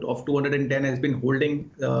low of 210 has been holding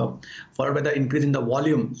followed by the increase in the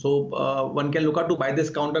volume. So one can look out to buy this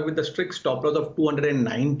counter with the strict stop loss of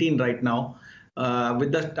 219 right now.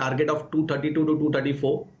 With the target of 232 to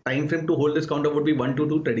 234. Time frame to hold this counter would be 1 to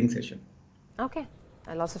 2 trading session. Okay.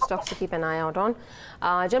 Lots of stocks to keep an eye out on.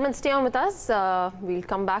 Gentlemen, stay on with us. We'll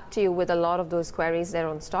come back to you with a lot of those queries there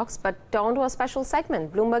on stocks. But on to a special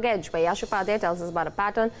segment, Bloomberg Edge, where Yash Upadhyay tells us about a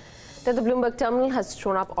pattern that the Bloomberg terminal has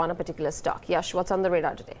thrown up on a particular stock. Yash, what's on the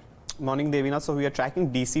radar today? Morning, Devina. So we are tracking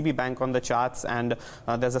DCB Bank on the charts, and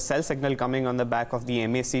there's a sell signal coming on the back of the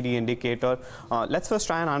MACD indicator. Let's first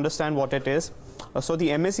try and understand what it is. So the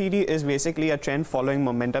MACD is basically a trend following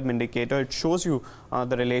momentum indicator. It shows you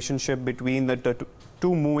the relationship between the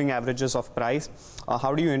two moving averages of price.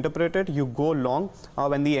 How do you interpret it? You go long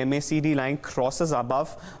when the MACD line crosses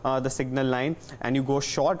above the signal line, and you go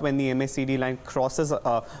short when the MACD line crosses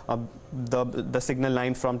the signal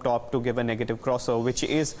line from top to give a negative crossover, which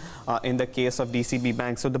is in the case of DCB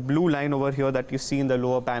Bank. So the blue line over here that you see in the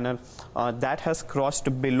lower panel, that has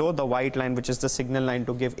crossed below the white line, which is the signal line,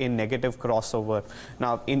 to give a negative crossover.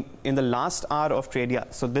 Now in the last hour of trade,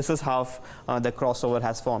 so this is how the crossover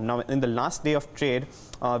has formed. Now in the last day of trade,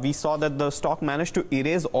 we saw that the stock managed to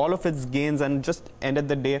erase all of its gains and just ended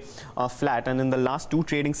the day flat. And in the last 2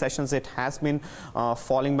 trading sessions, it has been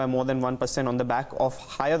falling by more than 1% on the back of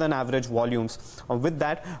higher than average volumes. With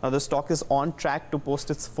that, the stock is on track to post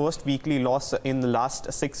its first weekly loss in the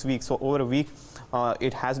last 6 weeks. So over a week,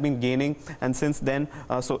 it has been gaining, and since then,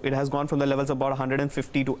 so it has gone from the levels about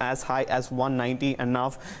 150 to as high as 190, and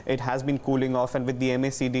now it has been cooling off. And with the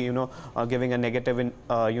MACD, giving a negative,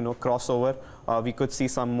 crossover, we could see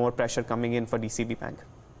some more pressure coming in for DCB Bank.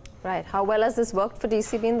 Right. How well has this worked for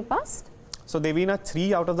DCB in the past? So Devina,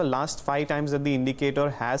 3 out of the last 5 times that the indicator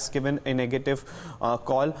has given a negative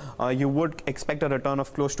call, you would expect a return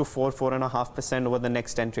of close to 4–4.5% over the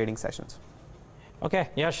next 10 trading sessions. Okay,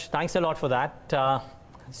 Yash, thanks a lot for that.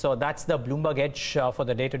 So that's the Bloomberg Edge for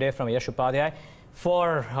the day today from Yash Upadhyay.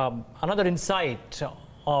 For another insight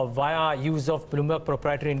via use of Bloomberg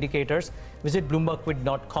proprietary indicators, visit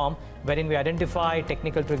bloombergquid.com, wherein we identify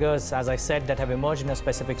technical triggers, as I said, that have emerged in a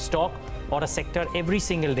specific stock or a sector every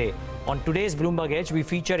single day. On today's Bloomberg Edge, we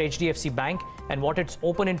feature HDFC Bank and what its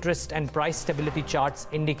open interest and price stability charts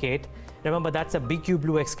indicate. Remember, that's a BQ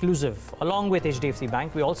Blue exclusive. Along with HDFC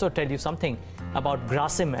Bank, we also tell you something about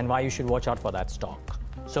Grasim and why you should watch out for that stock.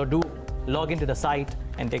 So do log into the site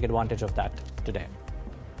and take advantage of that today.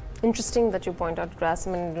 Interesting that you point out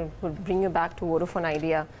Grasim, and it would bring you back to Vodafone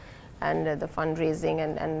Idea. the fundraising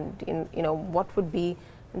and you know, what would be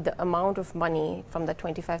the amount of money from the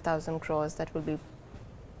 25,000 crores that will be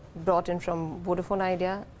brought in from Vodafone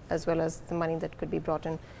Idea, as well as the money that could be brought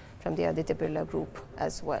in from the Aditya Birla Group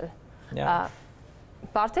as well. Yeah.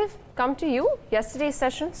 Parthiv, come to you. Yesterday's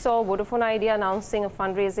session saw Vodafone Idea announcing a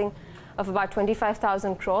fundraising of about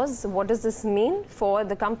 25,000 crores. What does this mean for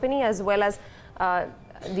the company, as well as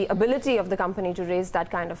the ability of the company to raise that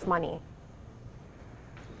kind of money?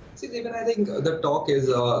 See, even I think the talk is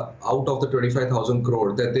out of the 25,000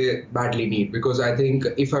 crore that they badly need, because I think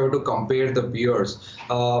if I were to compare the peers,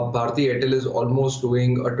 Bharti Airtel is almost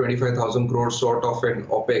doing a 25,000 crore sort of an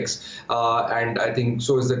OPEX, and I think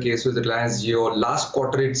so is the case with Reliance Jio. Last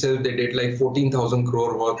quarter itself, they did like 14,000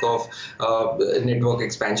 crore worth of network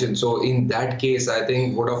expansion. So in that case, I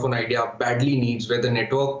think Vodafone Idea badly needs, where the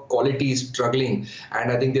network quality is struggling,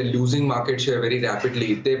 and I think they're losing market share very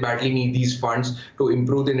rapidly. They badly need these funds to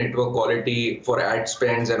improve the network quality for ad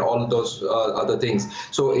spends and all those other things.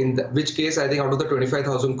 So in which case, I think out of the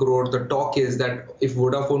 25,000 crore, the talk is that if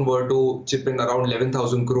Vodafone were to chip in around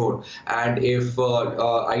 11,000 crore, and if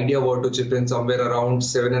Idea were to chip in somewhere around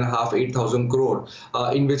 7,500 to 8,000 crore,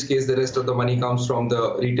 in which case the rest of the money comes from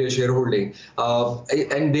the retail shareholding.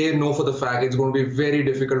 And they know for the fact it's going to be very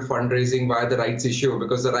difficult fundraising via the rights issue,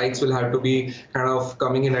 because the rights will have to be kind of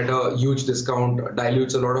coming in at a huge discount,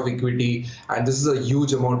 dilutes a lot of equity, and this is a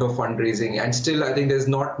huge amount of fundraising. And still, I think there's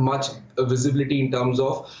not much visibility in terms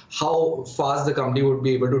of how fast the company would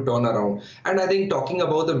be able to turn around. And I think talking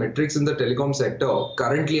about the metrics in the telecom sector,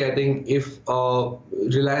 currently I think if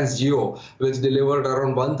Reliance Jio, which delivered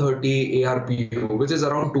around 130 ARPU, which is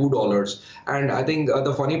around $2, and I think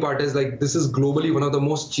the funny part is, like, this is globally one of the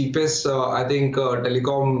most cheapest I think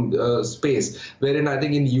telecom space, wherein I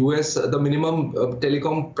think in US the minimum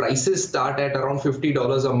telecom prices start at around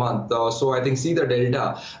 $50 a month. So I think see the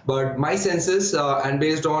delta. But my sense is, and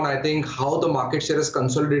based on I think how the market share is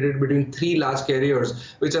consolidated between three large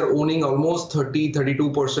carriers, which are owning almost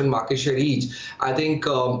 30-32% market share each, I think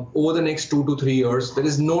over the next 2 to 3 years, there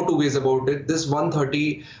is no two ways about it. This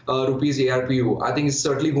 130 rupees ARPU, I think is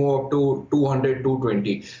certainly go up to 200,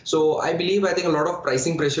 220. So I believe, I think a lot of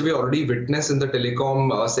pricing pressure we already witnessed in the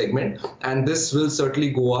telecom segment, and this will certainly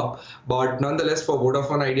go up. But nonetheless, for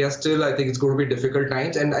Vodafone Idea, still I think it's going to be difficult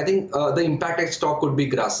times, and I think the impact at stock could be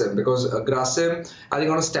Grasim, because Grasim, I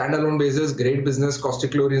think on a standalone basis, great business.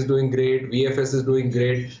 Caustic is doing great. VFS is doing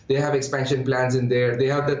great. They have expansion plans in there. They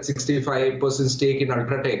have that 65% stake in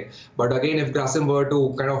Ultratech. But again, if Grasim were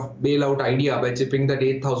to kind of bail out Idea by chipping that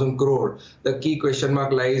 8,000 crore, the key question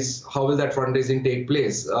mark lies, how will that fundraising take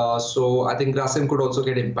place? So I think Grasim could also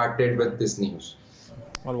get impacted with this news.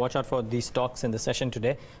 Well, watch out for these stocks in the session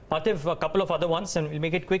today. Parthiv, a couple of other ones, and we'll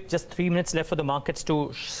make it quick. Just 3 minutes left for the markets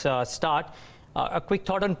to start. A quick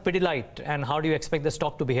thought on Pidilite, and how do you expect the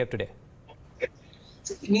stock to behave today?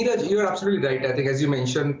 Neeraj, you're absolutely right. I think, as you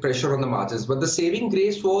mentioned, pressure on the margins, but the saving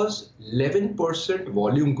grace was 11%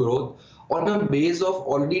 volume growth on a base of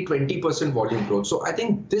already 20% volume growth. So I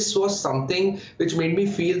think this was something which made me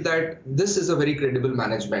feel that this is a very credible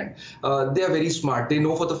management. They are very smart. They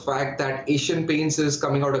know for the fact that Asian Paints is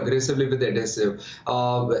coming out aggressively with adhesive.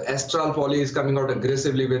 Astral Poly is coming out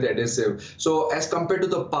aggressively with adhesive. So as compared to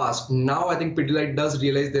the past, now I think Pidilite does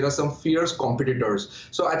realize there are some fierce competitors.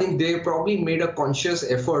 So I think they probably made a conscious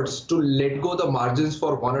efforts to let go the margins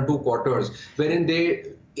for 1 or 2 quarters, wherein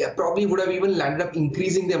they probably would have even landed up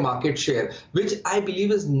increasing their market share, which I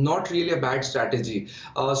believe is not really a bad strategy.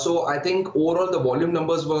 So I think overall the volume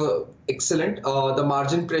numbers were excellent. The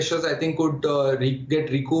margin pressures I think could get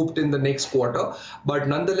recouped in the next quarter. But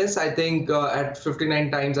nonetheless, I think at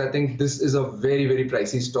 59 times, I think this is a very, very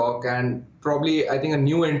pricey stock, and probably I think a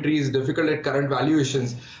new entry is difficult at current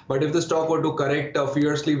valuations. But if the stock were to correct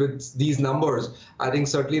fiercely with these numbers, I think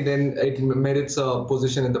certainly then it merits a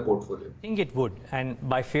position in the portfolio. I think it would. And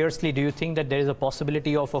by fiercely, do you think that there is a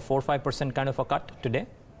possibility of a 4-5% kind of a cut today?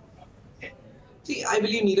 See, I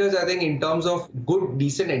believe, Neeraj, I think in terms of good,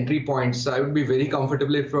 decent entry points, I would be very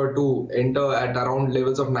comfortable if we were to enter at around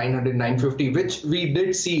levels of 900, 950, which we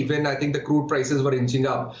did see when I think the crude prices were inching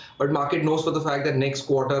up. But market knows for the fact that next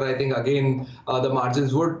quarter, I think again, the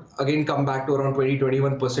margins would again come back to around 20,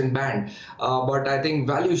 21% band. But I think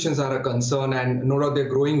valuations are a concern, and no doubt they're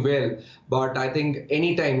growing well. But I think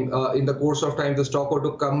anytime in the course of time, the stock were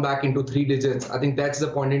to come back into 3 digits, I think that's the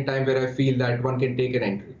point in time where I feel that one can take an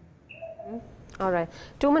entry. All right,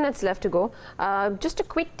 2 minutes left to go. Just a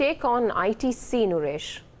quick take on ITC,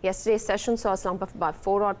 Nooresh. Yesterday's session saw a slump of about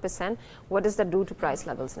 4% odd. What does that do to price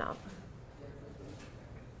levels now?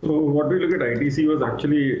 So what we look at ITC was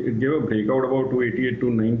actually, it gave a breakout about 288,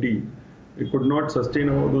 290. it could not sustain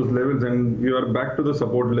over those levels, and we are back to the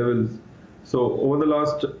support levels. So over the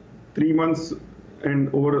last 3 months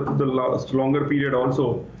and over the last longer period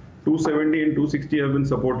also, 270 and 260 have been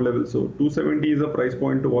support levels. So 270 is a price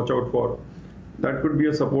point to watch out for. That could be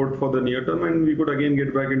a support for the near term, and we could again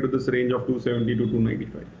get back into this range of 270 to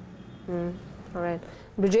 295. All right.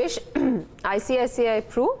 Brijesh, ICICI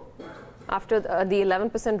Pru, after the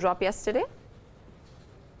 11% drop yesterday?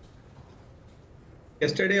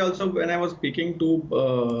 Yesterday also, when I was speaking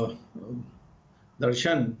to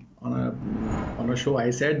Darshan on a show, I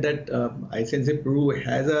said that ICICI Pru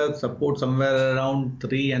has a support somewhere around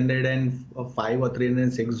 305 or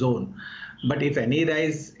 306 zone. But if any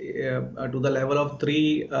rise to the level of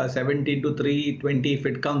 370 to 320, if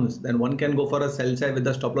it comes, then one can go for a sell side with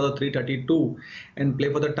the stop loss of 332 and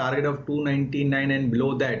play for the target of 299 and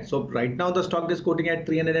below that. So right now the stock is quoting at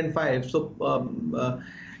 305. So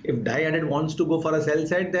if die added wants to go for a sell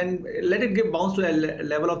side, then let it give bounce to a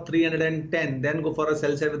level of 310, then go for a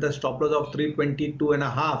sell side with a stop loss of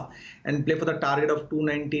 322.5 and play for the target of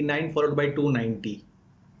 299 followed by 290.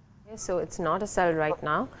 So it's not a sell right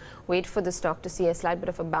now. Wait for the stock to see a slight bit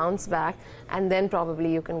of a bounce back, and then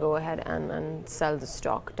probably you can go ahead and sell the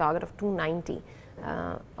stock. Target of 290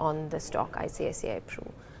 on the stock ICICI Pru.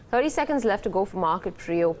 30 seconds left to go for market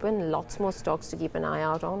pre-open. Lots more stocks to keep an eye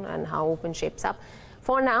out on and how open shapes up.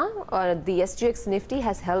 For now, the SGX Nifty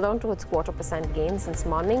has held on to its 0.25% gain since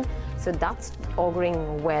morning, so that's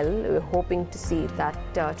auguring well. We're hoping to see that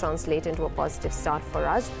translate into a positive start for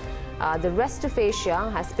us. The rest of Asia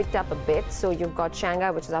has picked up a bit, so you've got Shanghai,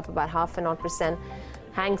 which is up about 0.5%.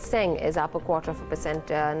 Hang Seng is up 0.25%,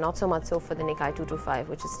 not so much so for the Nikkei 225,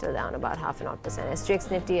 which is still down about 0.5%. SGX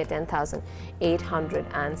Nifty at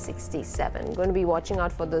 10,867. Going to be watching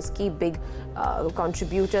out for those key big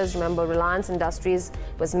contributors. Remember, Reliance Industries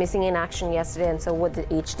was missing in action yesterday, and so would the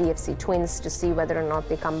HDFC twins, to see whether or not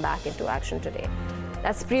they come back into action today.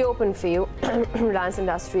 That's pre-open for you. Reliance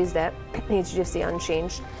Industries there, HDFC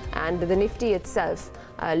unchanged, and the Nifty itself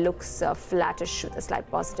looks flattish with a slight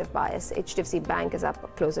positive bias. HDFC Bank is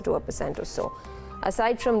up closer to 1% or so.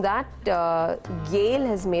 Aside from that, GAIL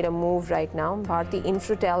has made a move right now. Bharti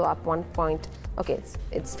Infratel up 1 point. Okay,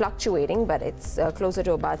 it's fluctuating, but it's closer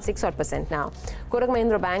to about 6% now. Kotak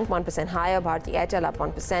Mahindra Bank 1% higher. Bharti Airtel up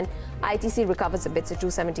 1%. ITC recovers a bit, so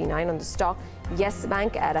 279 on the stock. Yes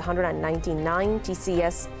Bank at 199.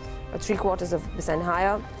 TCS 0.75%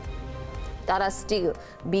 higher. Tata Steel,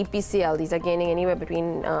 BPCL, these are gaining anywhere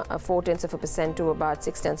between 0.4% to about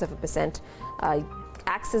 0.6%.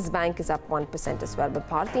 Axis Bank is up 1% as well, but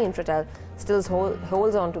Bharti Infratel still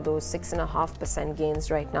holds on to those 6.5% gains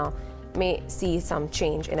right now. May see some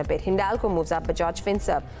change in a bit. Hindalco moves up, Bajaj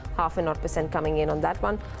Finserv 0.5% coming in on that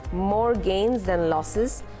one. More gains than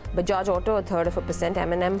losses. Bajaj Auto 1/3%,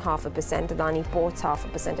 M&M 0.5%, Adani Ports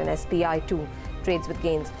 0.5%, and SBI too trades with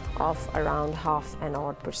gains of around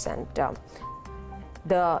 0.5%.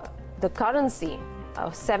 The currency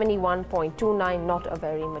 71.29, not a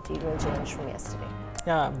very material change from yesterday.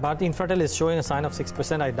 Yeah, Bharti Infratel is showing a sign of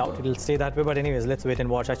 6%. I doubt it'll stay that way, but anyways, let's wait and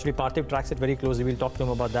watch. Actually, Parthiv tracks it very closely. We'll talk to him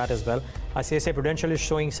about that as well. ICICI Prudential is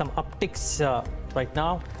showing some upticks right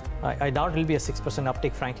now. I doubt it'll be a 6%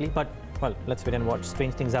 uptick, frankly, but well, let's wait and watch.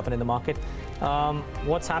 Strange things happen in the market.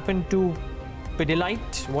 What's happened to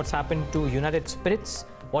Pidilite? What's happened to United Spirits?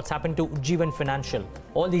 What's happened to Ujjivan Financial?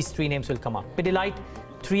 All these three names will come up. Pidilite,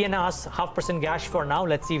 3.5% gash for now.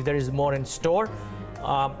 Let's see if there is more in store.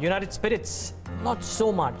 United Spirits, not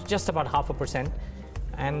so much, just about 0.5%.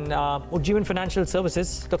 And Ujjivan Financial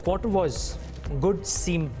Services, the quarter was good,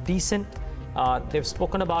 seemed decent. They've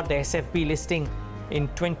spoken about the SFB listing in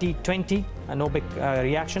 2020, no big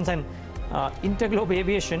reactions. And Interglobe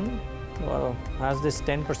Aviation has this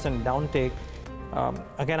 10% downtake.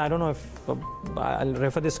 Again, I don't know if I'll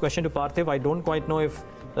refer this question to Parthiv. I don't quite know if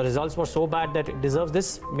the results were so bad that it deserves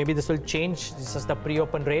this. Maybe this will change. This is the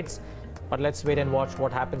pre-open rates. But let's wait and watch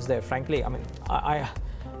what happens there. Frankly, I mean,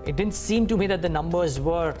 it didn't seem to me that the numbers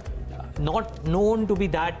were not known to be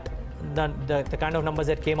that the kind of numbers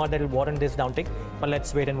that came out that will warrant this downtick. But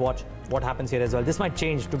let's wait and watch what happens here as well. This might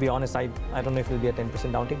change, to be honest. I don't know if it will be a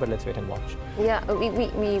 10% downtick, but let's wait and watch. Yeah,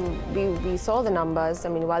 we saw the numbers. I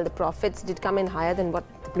mean, while the profits did come in higher than what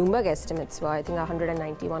the Bloomberg estimates were, I think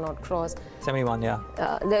 191 odd crores. 71, yeah.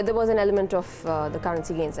 There was an element of the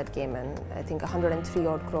currency gains that came in. I think 103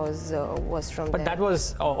 odd crores was from But that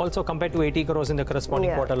was also compared to 80 crores in the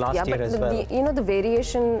corresponding quarter last year as well. You know, the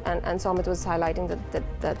variation, and Somit was highlighting that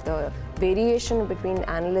the variation between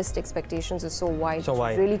analyst expectations is so wide. You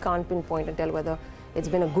really can't pinpoint and tell whether it's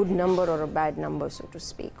been a good number or a bad number, so to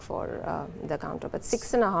speak, for the counter. But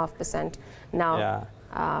 6.5% now. Yeah.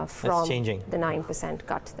 from changing. the 9%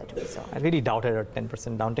 cut that we saw. I really doubted a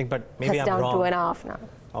 10% downtick, but maybe It's I'm down wrong. 2.5 now.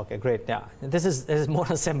 Okay, great. Yeah, this is more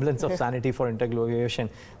a semblance of sanity for Interglobe Aviation.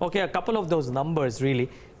 Okay, a couple of those numbers really.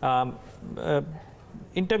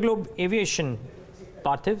 Interglobe Aviation,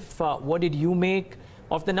 Parthiv, what did you make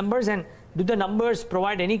of the numbers, and do the numbers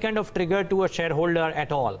provide any kind of trigger to a shareholder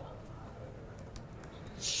at all?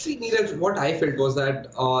 See, Neeraj, what I felt was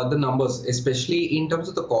that the numbers, especially in terms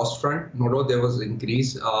of the cost front, no doubt there was an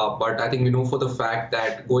increase, but I think we know for the fact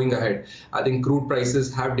that going ahead, I think crude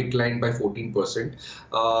prices have declined by 14%.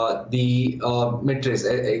 The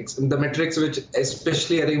metrics which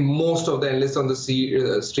especially I think most of the analysts on the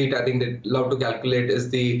street, I think they love to calculate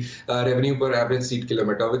is the revenue per average seat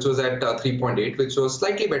kilometer, which was at 3.8, which was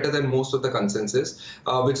slightly better than most of the consensus,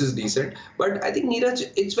 which is decent. But I think,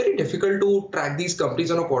 Neeraj, it's very difficult to track these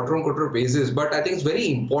companies on a quarter-on-quarter basis, but I think it's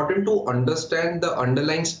very important to understand the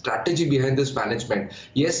underlying strategy behind this management.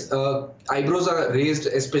 Yes, eyebrows are raised,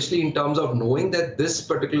 especially in terms of knowing that this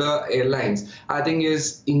particular airlines, I think,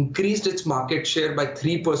 is increased its market share by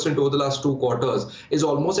 3% over the last 2 quarters, is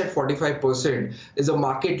almost at 45%, is a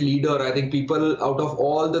market leader. I think people out of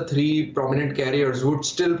all the 3 prominent carriers would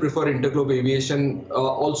still prefer Interglobe Aviation,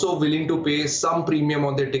 also willing to pay some premium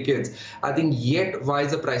on their tickets. I think yet why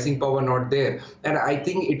is the pricing power not there? And I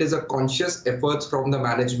think it is a conscious efforts from the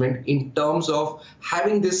management in terms of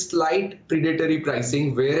having this slight predatory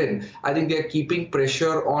pricing, wherein I think they are keeping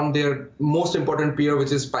pressure on their most important peer,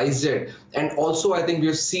 which is SpiceJet. And also I think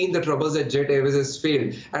we've seen the troubles that Jet Airways has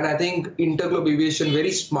failed. And I think Interglobe Aviation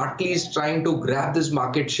very smartly is trying to grab this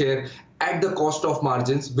market share at the cost of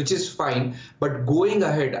margins, which is fine. But going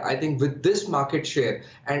ahead, I think with this market share,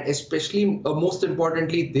 and especially most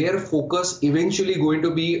importantly, their focus eventually going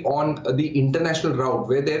to be on the international route,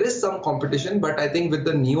 where there is some competition. But I think with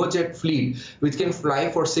the NeoJet fleet, which can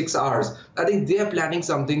fly for 6 hours, I think they are planning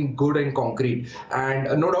something good and concrete. And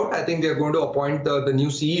no doubt, I think they're going to appoint the new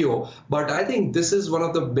CEO. But I think this is one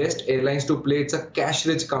of the best airlines to play. It's a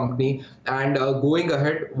cash-rich company. And going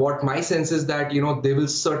ahead, what my sense is that, they will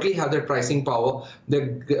certainly have their pricing power. They're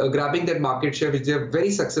grabbing that market share, which they have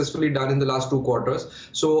very successfully done in the last 2 quarters.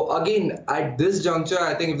 So again, at this juncture,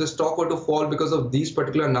 I think if the stock were to fall because of these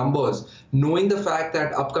particular numbers, knowing the fact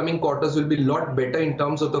that upcoming quarters will be a lot better in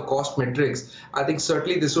terms of the cost metrics, I think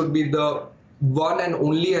certainly this would be the one and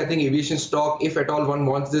only, I think, aviation stock, if at all one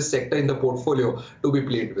wants this sector in the portfolio, to be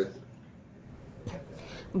played with.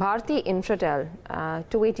 Bharti Infratel,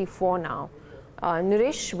 284 now.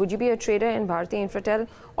 Nooresh, would you be a trader in Bharti Infratel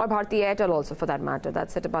or Bharti Airtel also for that matter?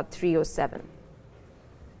 That's at about 307.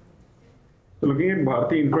 So looking at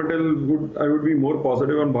Bharti Infratel, I would be more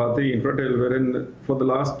positive on Bharti Infratel, wherein for the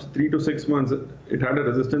last 3 to 6 months, it had a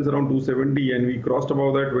resistance around 270 and we crossed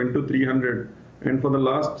above that, went to 300. And for the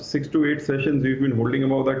last 6 to 8 sessions, we've been holding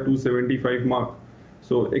above that 275 mark.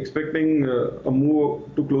 So expecting a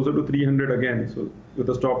move to closer to 300 again. So with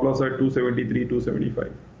a stop loss at 273,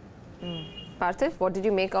 275. Parthiv, what did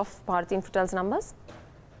you make of Bharti Infratel's numbers?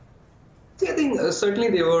 I think certainly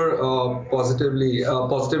they were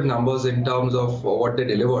positive numbers in terms of what they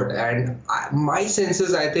delivered. And my sense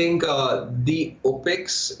is, I think the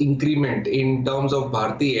OPEX increment in terms of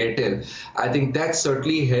Bharti Airtel, I think that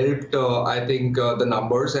certainly helped, I think, the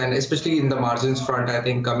numbers, and especially in the margins front, I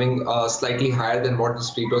think coming slightly higher than what the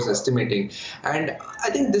street was estimating. And I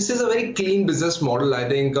think this is a very clean business model. I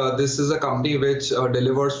think this is a company which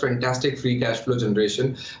delivers fantastic free cash flow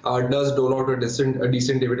generation, does dole out a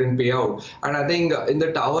decent dividend payout. And I think in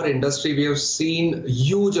the tower industry, we have seen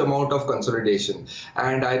huge amount of consolidation.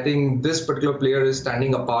 And I think this particular player is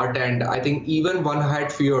standing apart. And I think even one had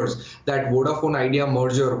fears that Vodafone Idea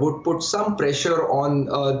merger would put some pressure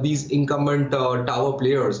on these incumbent tower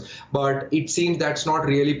players. But it seems that's not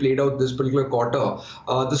really played out this particular quarter.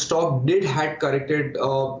 The stock had corrected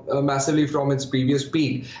massively from its previous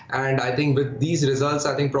peak. And I think with these results,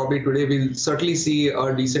 I think probably today we'll certainly see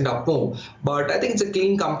a decent up move. But I think it's a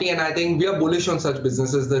clean company, and I think we are bullish on such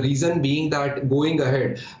businesses. The reason being that going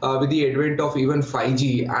ahead with the advent of even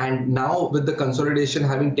 5G and now with the consolidation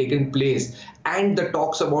having taken place and the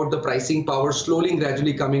talks about the pricing power slowly and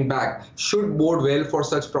gradually coming back should bode well for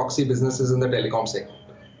such proxy businesses in the telecom sector.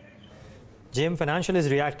 JM Financial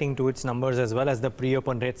is reacting to its numbers as well as the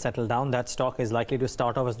pre-open rates settle down. That stock is likely to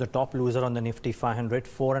start off as the top loser on the Nifty 500,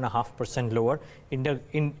 4.5% lower.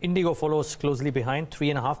 IndiGo follows closely behind,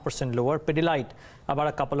 3.5% lower. Pidilite, about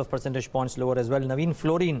a couple of percentage points lower as well. Navin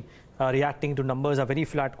Fluorine reacting to numbers, a very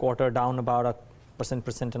flat quarter, down about a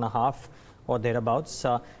percent and a half or thereabouts.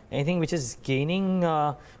 Anything which is gaining,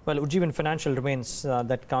 well, Ujjivan Financial remains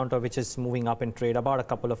that counter which is moving up in trade, about a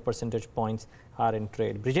couple of percentage points are in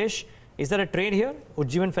trade. Brijesh, Is there a trade here?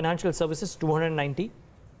 Ujjivan Financial Services 290.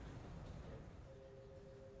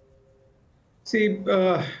 See,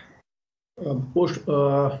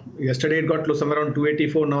 yesterday it got close somewhere around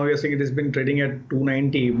 284. Now we are saying it has been trading at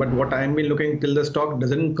 290. But what I've been looking till the stock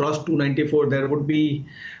doesn't cross 294, it would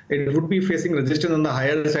be facing resistance on the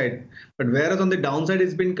higher side. But whereas on the downside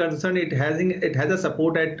it's been concerned, it has a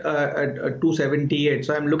support at 278.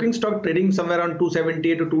 So I'm looking stock trading somewhere around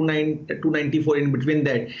 278 to 294 in between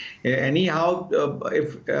that. Anyhow,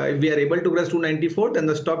 if we are able to cross 294, then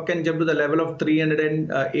the stock can jump to the level of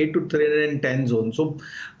 308 to 310 zone. So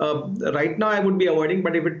right now I would be avoiding,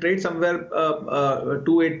 but if it trades somewhere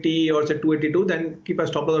 280 or say 282, then keep a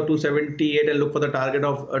stop loss of 278 and look for the target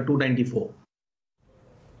of 294.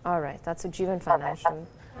 All right, that's Ujjivan Financial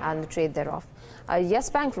and the trade thereof. Yes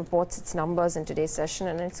Bank reports its numbers in today's session,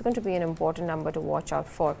 and it's going to be an important number to watch out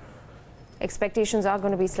for. Expectations are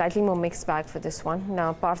going to be slightly more mixed bag for this one.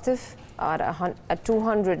 Now, Parthiv are at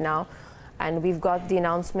 200 now, and we've got the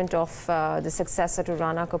announcement of the successor to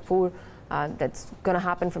Rana Kapoor. That's going to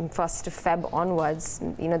happen from 1st of Feb onwards.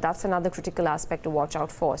 You know, that's another critical aspect to watch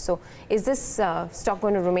out for. So is this stock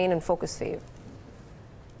going to remain in focus for you?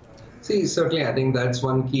 See, certainly, I think that's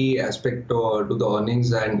one key aspect to the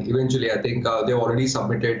earnings, and eventually, I think they've already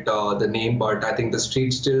submitted the name, but I think the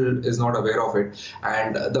street still is not aware of it.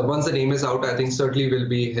 And once the name is out, I think certainly will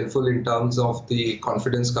be helpful in terms of the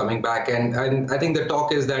confidence coming back. And I think the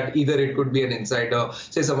talk is that either it could be an insider,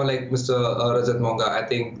 say someone like Mr. Rajat Monga. I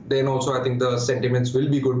think then also I think the sentiments will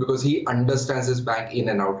be good because he understands his bank in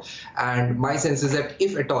and out. And my sense is that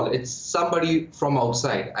if at all it's somebody from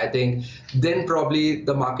outside, I think then probably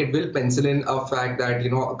the market will pencil in a fact that, you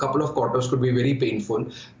know, a couple of quarters could be very painful,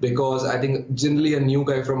 because I think generally a new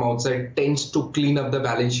guy from outside tends to clean up the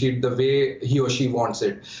balance sheet the way he or she wants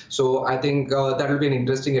it. So I think that will be an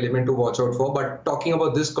interesting element to watch out for. But talking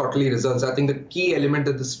about this quarterly results, I think the key element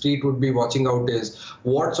that the street would be watching out is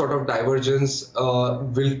what sort of divergence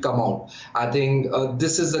will come out. I think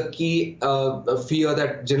this is a key fear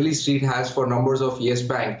that generally street has for numbers of Yes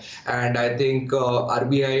Bank. And I think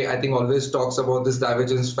RBI, I think always talks about this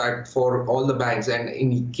divergence fact for all the banks, and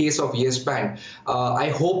in case of Yes Bank, I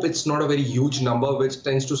hope it's not a very huge number which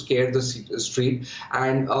tends to scare the street.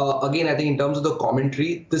 And again, I think in terms of the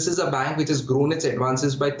commentary, this is a bank which has grown its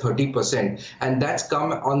advances by 30%, and that's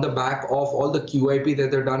come on the back of all the QIP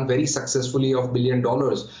that they've done very successfully of $1 billion.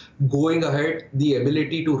 Going ahead, the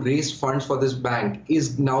ability to raise funds for this bank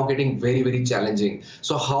is now getting very, very challenging.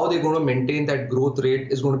 So how they're going to maintain that growth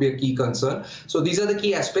rate is going to be a key concern. So these are the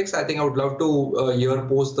key aspects. I think I would love to hear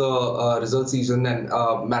post the result season and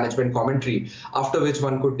management commentary, after which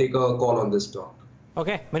one could take a call on this stock.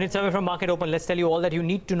 Okay, minutes away from market open. Let's tell you all that you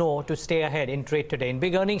need to know to stay ahead in trade today. In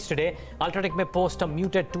big earnings today, Ultratech may post a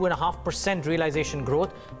muted 2.5% realization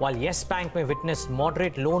growth, while Yes Bank may witness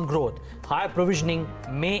moderate loan growth. Higher provisioning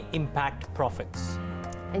may impact profits.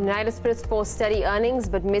 United Spirits posts steady earnings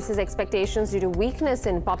but misses expectations due to weakness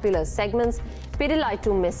in popular segments. Pidilite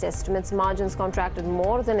too missed estimates. Margins contracted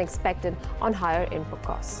more than expected on higher input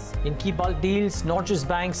costs. In key bulk deals, Norges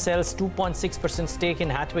Bank sells 2.6% stake in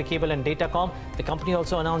Hathway Cable and Datacom. The company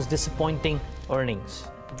also announced disappointing earnings.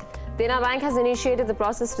 Dena Bank has initiated the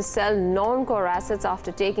process to sell non-core assets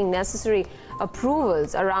after taking necessary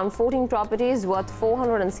approvals. Around 14 properties worth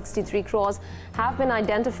 463 crores have been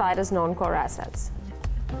identified as non-core assets.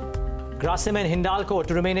 Grasim and Hindalco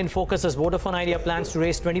to remain in focus as Vodafone Idea plans to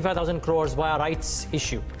raise 25,000 crores via rights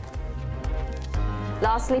issue.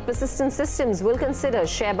 Lastly, Persistent Systems will consider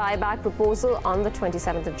share buyback proposal on the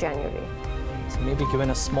 27th of January. It's maybe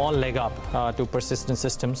given a small leg up to Persistent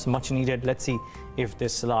Systems, much needed. Let's see if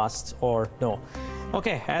this lasts or no.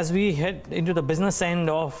 Okay, as we head into the business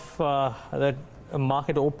end of the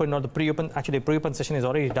market open, or the pre-open, actually the pre-open session is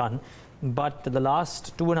already done, but the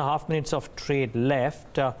last 2.5 minutes of trade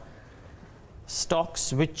left.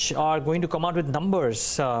 Stocks which are going to come out with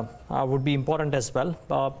numbers would be important as well.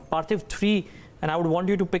 Parthiv 3, and I would want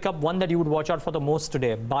you to pick up one that you would watch out for the most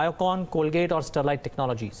today. Biocon, Colgate or Sterlite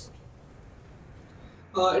Technologies?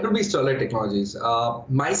 It would be Sterlite Technologies.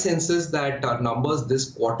 My sense is that numbers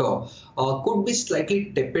this quarter could be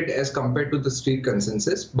slightly tepid as compared to the street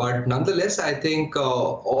consensus. But nonetheless, I think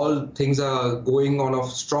all things are going on a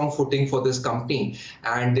strong footing for this company,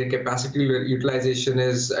 and their capacity utilization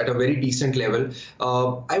is at a very decent level.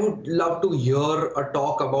 I would love to hear a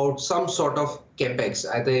talk about some sort of capex.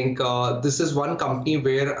 I think this is one company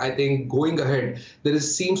where I think going ahead,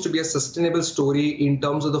 seems to be a sustainable story in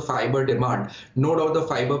terms of the fiber demand. No doubt the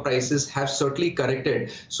fiber prices have certainly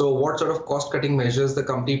corrected. So what sort of cost cutting measures the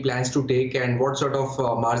company plans to take and what sort of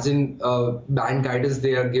margin band guidance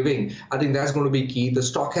they are giving, I think that's going to be key. The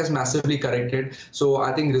stock has massively corrected. So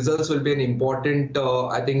I think results will be an important,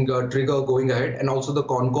 trigger going ahead, and also the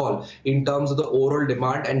con call in terms of the overall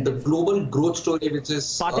demand and the global growth story, which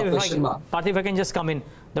is question mark. Parthiv, if I can just come in,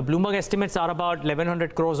 the Bloomberg estimates are about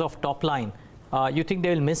 1,100 crores of top line. You think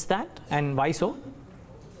they will miss that, and why so?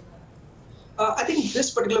 I think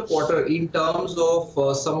this particular quarter, in terms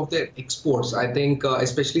of some of their exports, I think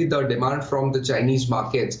especially the demand from the Chinese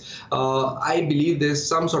markets, I believe there's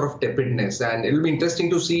some sort of tepidness, and it will be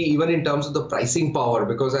interesting to see even in terms of the pricing power,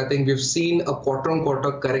 because I think we've seen a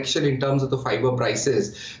quarter-on-quarter correction in terms of the fiber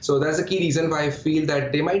prices. So that's the key reason why I feel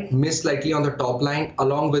that they might miss slightly on the top line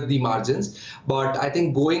along with the margins. But I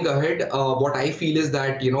think going ahead, what I feel is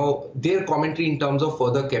that, their commentary in terms of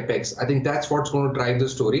further capex, I think that's what's going to drive the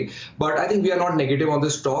story. But I think we are not negative on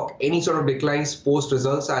this stock. Any sort of declines post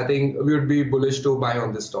results, I think we would be bullish to buy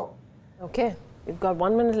on this stock. Okay, we've got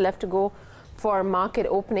 1 minute left to go for market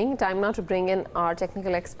opening. Time now to bring in our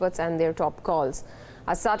technical experts and their top calls.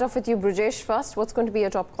 I'll start off with you, Brijesh, first. What's going to be your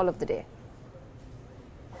top call of the day?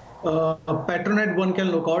 Petronet, one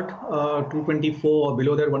can look out 224 or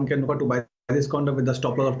below there. One can look out to buy this counter with the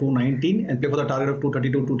stop loss of 219 and play for the target of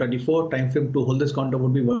 232, 234. Time frame to hold this counter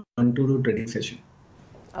would be 1-2 trading session.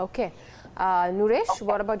 Okay. Nooresh,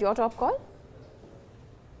 what about your top call?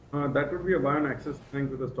 That would be a buy on Axis Bank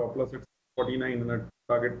with a stop loss at 49 and a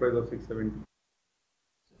target price of 670.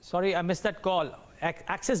 Sorry, I missed that call.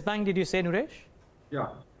 Axis Bank, did you say, Nooresh? Yeah.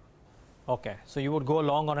 Okay, so you would go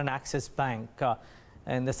long on an Axis Bank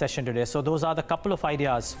in the session today. So those are the couple of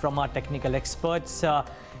ideas from our technical experts.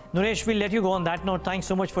 Nooresh, we'll let you go on that note. Thanks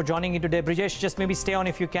so much for joining in today. Brijesh, just maybe stay on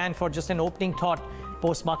if you can for just an opening thought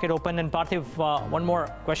post-market open. And Parthiv, one more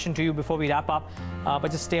question to you before we wrap up, but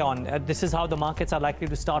just stay on. This is how the markets are likely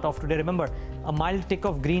to start off today. Remember, a mild tick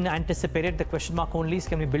of green anticipated. The question mark only is,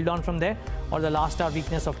 can we build on from there, or the last hour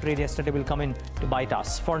weakness of trade yesterday will come in to bite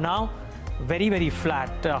us? For now, very, very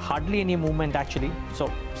flat, hardly any movement actually.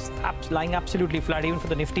 So lying absolutely flat, even for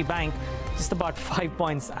the Nifty Bank, just about 5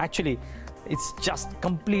 points. Actually, it's just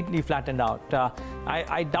completely flattened out.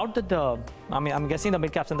 I doubt that I'm guessing the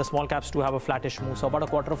mid caps and the small caps do have a flattish move. So about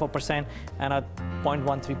 0.25% and a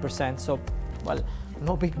 0.13%. So, well,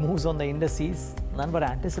 no big moves on the indices. None were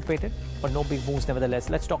anticipated, but no big moves nevertheless.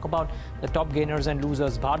 Let's talk about the top gainers and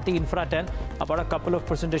losers. Bharti Infratel, about a couple of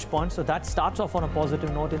percentage points. So that starts off on a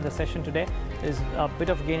positive note in the session today. There's a bit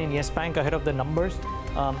of gain in Yes Bank ahead of the numbers.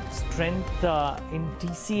 Strength in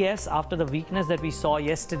TCS after the weakness that we saw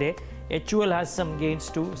yesterday. HUL has some gains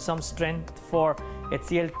too, some strength for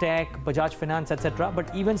HCL Tech, Bajaj Finance, etc.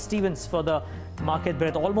 But even Stevens for the market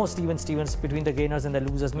breadth, almost even Stevens between the gainers and the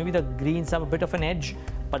losers. Maybe the greens have a bit of an edge,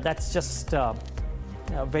 but that's just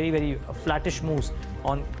very, very flattish moves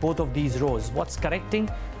on both of these rows. What's correcting?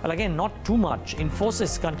 Well, again, not too much.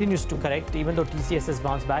 Infosys continues to correct, even though TCS has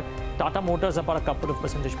bounced back. Tata Motors about a couple of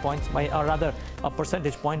percentage points, or rather a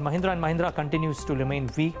percentage point. Mahindra & Mahindra continues to remain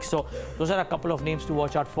weak. So those are a couple of names to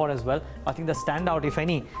watch out for as well. I think the standout, if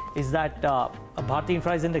any, is that Bharti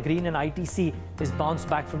Infra is in the green and ITC is bounced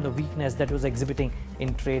back from the weakness that was exhibiting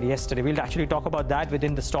in trade yesterday. We'll actually talk about that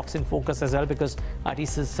within the stocks in focus as well, because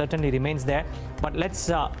ITC certainly remains there. But let's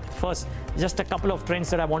first, just a couple of trends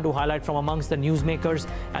that I want to highlight from amongst the newsmakers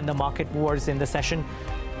and the market movers in the session,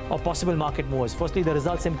 or possible market movers. Firstly, the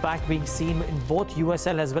results impact being seen in both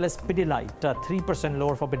USL as well as Pidilite. 3%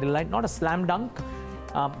 lower for Pidilite, not a slam dunk,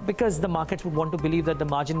 because the markets would want to believe that the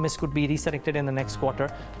margin miss could be resurrected in the next quarter,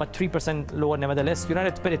 but 3% lower nevertheless.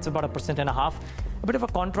 United Spirits about 1.5%. A bit of a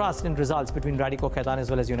contrast in results between Radico Khaitan as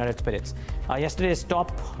well as United Spirits. Yesterday's top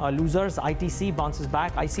losers, ITC bounces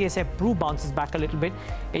back, ICICI Pru bounces back a little bit.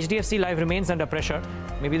 HDFC Life remains under pressure.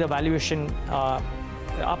 Maybe the valuation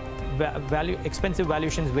expensive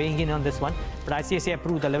valuations weighing in on this one, but ICICI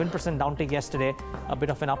Pru, the 11% downtick yesterday, a bit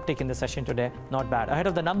of an uptick in the session today, not bad. Ahead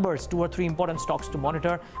of the numbers, 2 or 3 important stocks to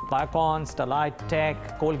monitor: Biocon, Sterlite,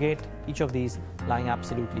 Tech, Colgate, each of these lying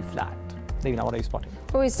absolutely flat. Devina, what are you spotting?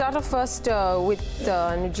 Well, we start off first with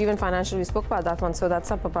Nujeevan Financial. We spoke about that one, so that's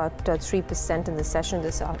up about 3% in the session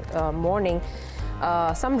this morning.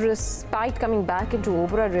 Some respite coming back into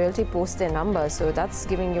Oberoi Realty post their numbers, so that's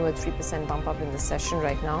giving you a 3% bump up in the session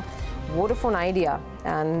right now. Vodafone Idea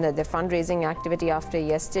and their fundraising activity after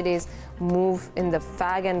yesterday's move in the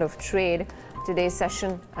fag end of trade today's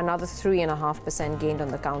session, another 3.5% gained on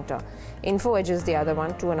the counter. Info Edge is the other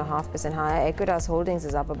one, 2.5% higher. Equitas Holdings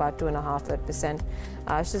is up about 2.5%.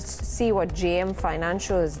 Just see what JM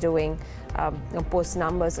Financial is doing, post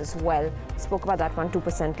numbers as well. Spoke about that one,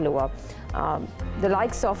 2% lower. The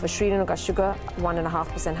likes of Sri Lanka Sugar,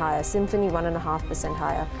 1.5% higher. Symphony, 1.5%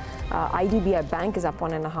 higher. IDBI Bank is up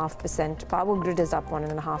 1.5%. Power Grid is up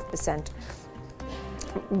 1.5%.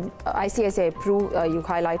 ICICI Pru, you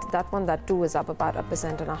highlighted that one. That too is up about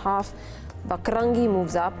 1.5%. Bakrangi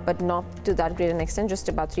moves up, but not to that great an extent, just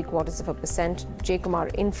about 0.75%. J. Kumar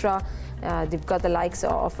Infra, they've got the likes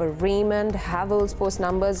of Raymond, Havells post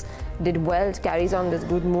numbers, did well, it carries on this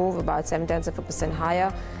good move, about 0.7%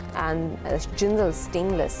 higher. And Jindal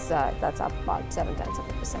Stainless, that's up about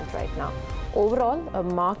 0.7% right now. Overall, a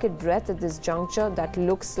market breadth at this juncture that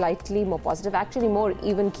looks slightly more positive, actually more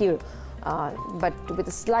even keel. But with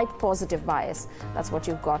a slight positive bias. That's what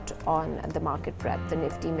you've got on the market breadth. The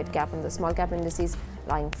Nifty, mid-cap and the small-cap indices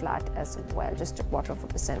lying flat as well, just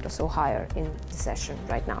 0.25% or so higher in the session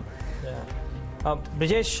right now. Yeah.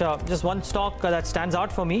 Brijesh, just one stock that stands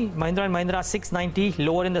out for me, Mahindra & Mahindra 690,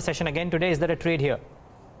 lower in the session again today. Is there a trade here?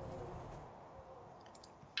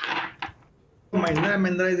 Mahindra &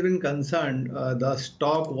 Mahindra has been concerned. The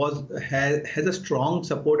stock has a strong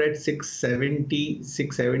support at 670,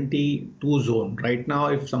 672 zone. Right now,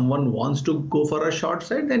 if someone wants to go for a short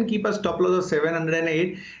side, then keep a stop loss of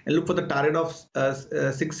 708 and look for the target of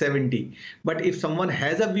 670. But if someone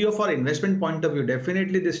has a view for investment point of view,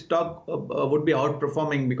 definitely this stock would be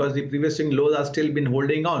outperforming because the previous swing lows are still been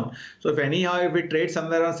holding on. So if it trades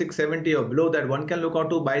somewhere around 670 or below that, one can look out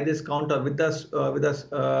to buy this counter with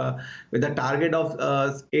the target of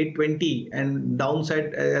 820 and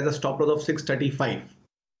downside as a stop loss of 635.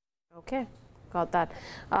 Okay, got that.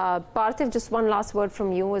 Parthiv, just one last word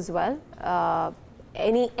from you as well.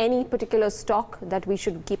 Any particular stock that we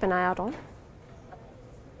should keep an eye out on?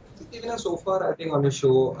 Even so far, I think on the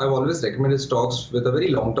show, I've always recommended stocks with a very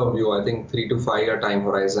long-term view. I think 3 to 5 year time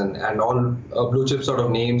horizon, and all blue chip sort of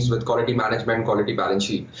names with quality management, quality balance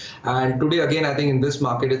sheet. And today, again, I think in this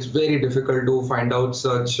market, it's very difficult to find out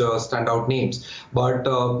such standout names. But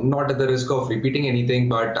not at the risk of repeating anything,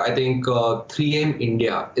 but I think 3M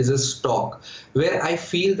India is a stock where I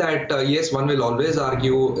feel that, yes, one will always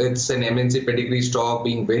argue it's an MNC pedigree stock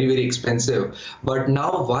being very, very expensive. But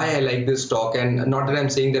now why I like this stock, and not that I'm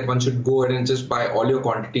saying that one should go ahead and just buy all your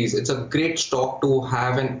quantities. It's a great stock to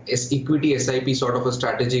have an equity SIP sort of a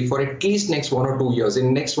strategy for at least next 1 or 2 years.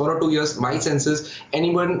 In next 1 or 2 years, my sense is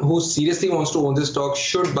anyone who seriously wants to own this stock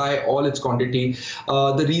should buy all its quantity.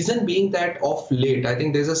 The reason being that of late, I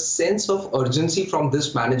think there's a sense of urgency from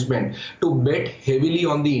this management to bet heavily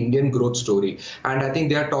on the Indian growth story. And I think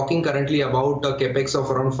they are talking currently about a capex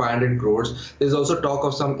of around 500 crores. There's also talk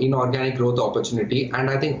of some inorganic growth opportunity.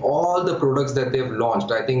 And I think all the products that they've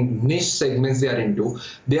launched, I think niche segments they are into,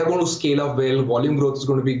 they are going to scale up well. Volume growth is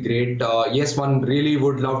going to be great. Yes, one really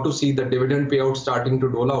would love to see the dividend payout starting to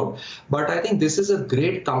roll out. But I think this is a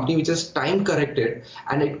great company which is time corrected,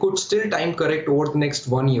 and it could still time correct over the next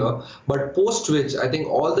 1 year. But post which, I think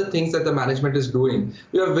all the things that the management is doing,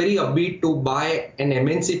 we are very upbeat to buy an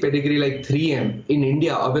MNC pedigree like 3M in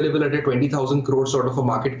India, available at a 20,000 crore sort of a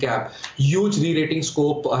market cap. Huge re-rating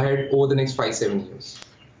scope ahead over the next 5-7 years.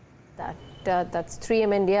 That's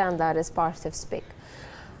 3M India, and that is Parthiv's pick.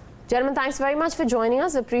 Gentlemen, thanks very much for joining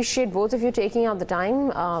us. Appreciate both of you taking out the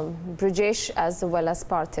time, Brijesh as well as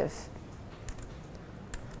Parthiv.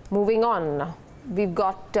 Moving on, we've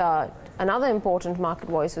got another important market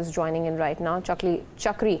voice who's joining in right now.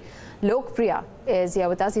 Chakri Lokapriya is here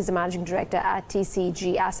with us. He's the Managing Director at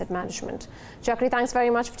TCG Asset Management. Chakri, thanks very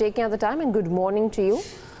much for taking out the time, and good morning to you.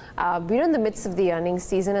 We're in the midst of the earnings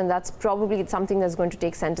season, and that's probably something that's going to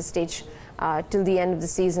take center stage till the end of the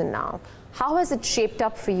season now. How has it shaped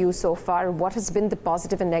up for you so far? What has been the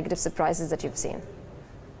positive and negative surprises that you've seen?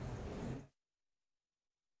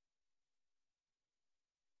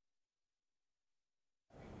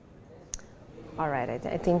 All right,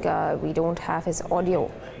 I think we don't have his audio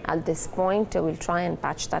at this point. We'll try and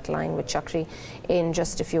patch that line with Chakri in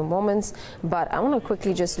just a few moments. But I want to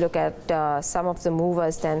quickly just look at some of the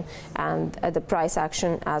movers then and the price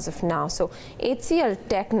action as of now. So HCL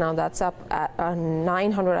Tech now, that's up at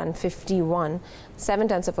 951.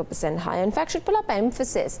 0.7% higher. In fact, should pull up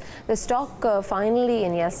emphasis. The stock finally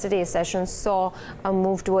in yesterday's session saw a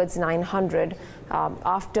move towards 900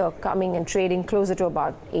 after coming and trading closer to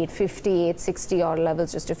about 850, 860 odd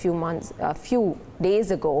levels just a few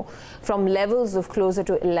days ago, from levels of closer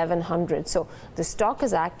to 1100. So the stock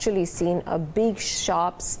has actually seen a big,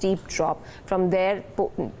 sharp, steep drop. From there,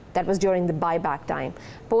 That was during the buyback time.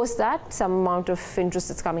 Post that, some amount of interest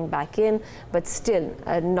is coming back in, but still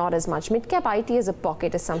not as much. Mid-cap IT as a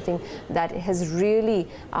pocket is something that has really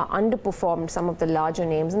underperformed some of the larger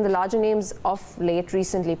names. And the larger names of late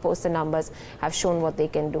recently post the numbers have shown what they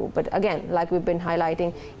can do. But again, like we've been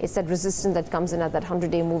highlighting, it's that resistance that comes in at that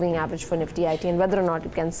 100-day moving average for Nifty IT and whether or not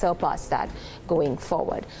it can surpass that going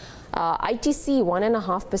forward. ITC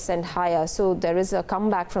 1.5% higher, so there is a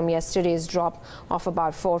comeback from yesterday's drop of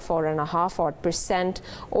about 4.5% odd.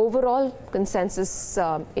 Overall consensus,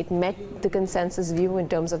 it met the consensus view in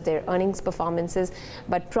terms of their earnings performances,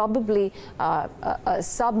 but probably a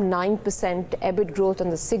sub 9% EBIT growth on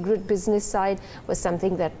the cigarette business side was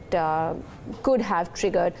something that could have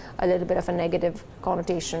triggered a little bit of a negative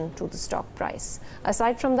connotation to the stock price.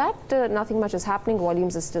 Aside from that, nothing much is happening.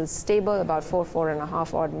 Volumes are still stable, about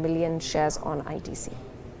 4.5 odd million shares on ITC.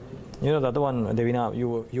 You know, the other one, Devina,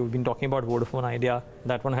 you've been talking about Vodafone Idea.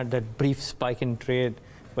 That one had that brief spike in trade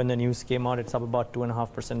when the news came out. It's up about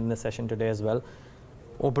 2.5% in the session today as well.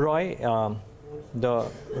 Oberoi, the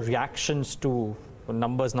reactions to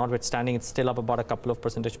numbers notwithstanding, it's still up about a couple of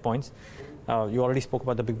percentage points. You already spoke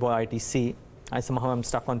about the big boy ITC. I somehow am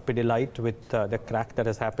stuck on Pidilite with the crack that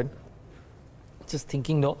has happened. Just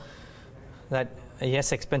thinking though that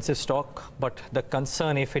yes, expensive stock, but the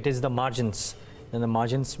concern, if it is the margins, then the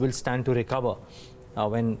margins will stand to recover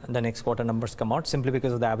when the next quarter numbers come out, simply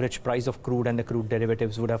because of the average price of crude and the crude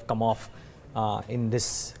derivatives would have come off in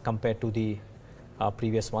this compared to the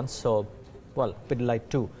previous ones. So, well, Pidilite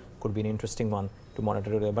too could be an interesting one to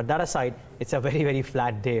monitor today. But that aside, it's a very, very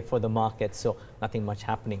flat day for the market, so nothing much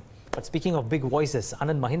happening. But speaking of big voices,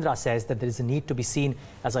 Anand Mahindra says that there is a need to be seen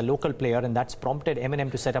as a local player, and that's prompted M&M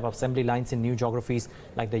to set up assembly lines in new geographies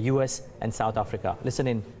like the US and South Africa. Listen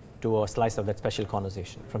in to a slice of that special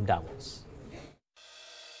conversation from Davos.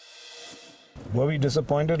 Were we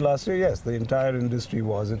disappointed last year? Yes, the entire industry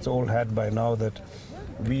was. It's all had by now that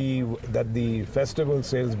the festival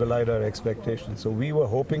sales belied our expectations. So we were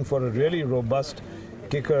hoping for a really robust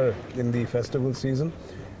kicker in the festival season.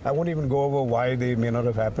 I won't even go over why they may not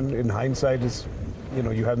have happened. In hindsight,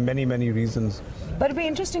 you have many, many reasons. But it'd be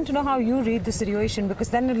interesting to know how you read the situation, because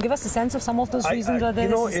then it'll give us a sense of some of those reasons.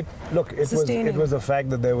 It was the fact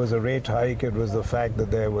that there was a rate hike. It was the fact that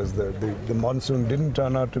there was the monsoon didn't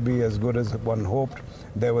turn out to be as good as one hoped.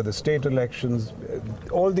 There were the state elections.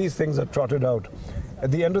 All these things are trotted out. At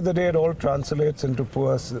the end of the day, it all translates into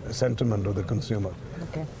poor sentiment of the consumer.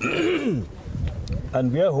 Okay.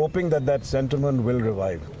 And we are hoping that that sentiment will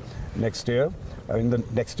revive next year.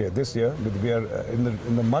 This year, we are in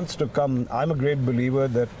the months to come. I'm a great believer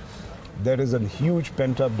that there is a huge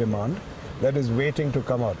pent-up demand that is waiting to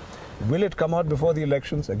come out. Will it come out before the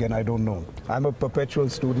elections? Again, I don't know. I'm a perpetual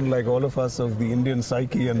student, like all of us, of the Indian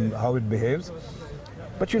psyche and how it behaves.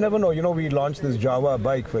 But you never know. You know, we launched this Java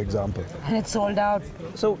bike, for example. And it's sold out.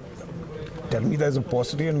 So tell me there's a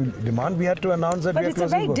paucity in demand. We had to announce that we are closing. But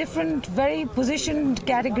it's a very different, very positioned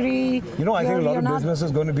category. You know, I think a lot of business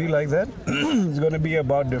is going to be like that. It's going to be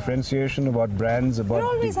about differentiation, about brands, about... It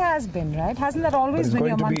always has been, right? Hasn't that always been your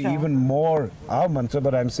mantra? It's going to be even more our mantra,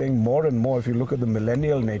 but I'm saying more and more if you look at the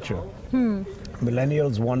millennial nature.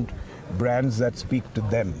 Millennials want brands that speak to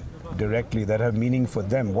them directly, that have meaning for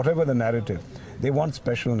them, whatever the narrative. They want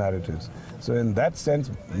special narratives. So in that sense,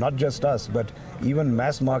 not just us, but even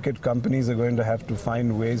mass market companies are going to have to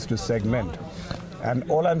find ways to segment. And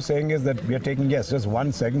all I'm saying is that we are taking, yes, just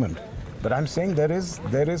one segment. But I'm saying there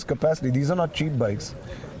is capacity. These are not cheap bikes.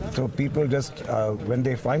 So people just, when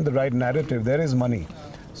they find the right narrative, there is money.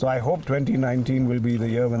 So I hope 2019 will be the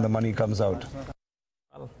year when the money comes out.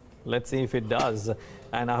 Well, let's see if it does.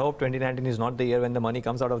 And I hope 2019 is not the year when the money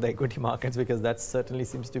comes out of the equity markets, because that certainly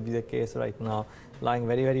seems to be the case right now. Lying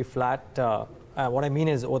very, very flat. What I mean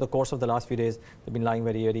is, over the course of the last few days, they've been lying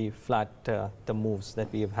very, very flat, the moves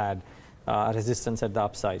that we have had. Resistance at the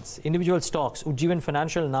upsides. Individual stocks, Ujjivan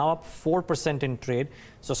Financial now up 4% in trade.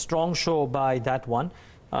 So strong show by that one.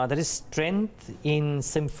 There is strength in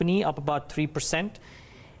Symphony, up about 3%.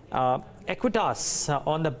 Equitas,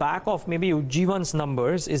 on the back of maybe Ujjivan's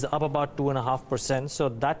numbers, is up about 2.5%. So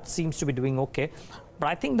that seems to be doing okay. But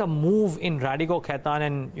I think the move in Radico, Khaitan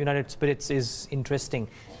and United Spirits is interesting.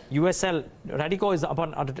 USL, Radico is up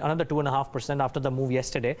on another 2.5% after the move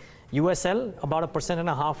yesterday. USL, about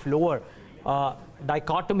 1.5% lower.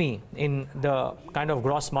 Dichotomy in the kind of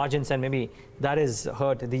gross margins, and maybe that has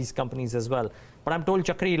hurt these companies as well. But I'm told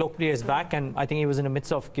Chakri Lokapriya is back, and I think he was in the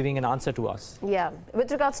midst of giving an answer to us. Yeah,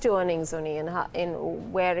 with regards to earnings, in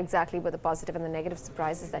where exactly were the positive and the negative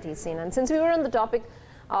surprises that he's seen. And since we were on the topic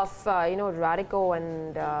of Radico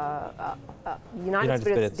and United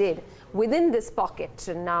Spirits did within this pocket.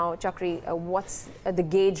 And now, Chakri, what's the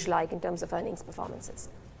gauge like in terms of earnings performances?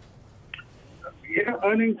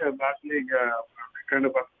 Earnings have actually kind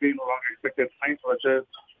of been along expected lines, which is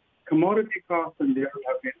commodity costs in the year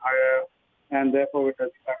have been higher, and therefore it has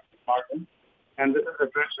impacted margin. And this is a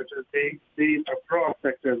trend which is being seen across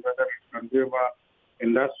sectors, whether it's consumer,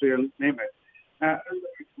 industrial, name it.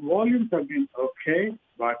 Volumes have been okay,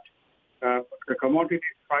 but the commodity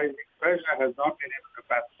pricing pressure has not been able to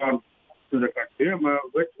pass on to the consumer,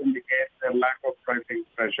 which indicates a lack of pricing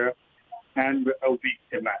pressure and a weak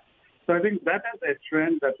demand. So I think that is a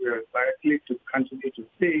trend that we are likely to continue to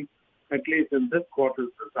see, at least in this quarter's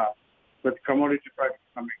results, with commodity prices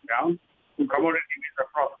coming down. Commodity means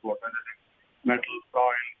across the board, whether it's metals,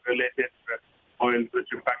 oil, related oil, which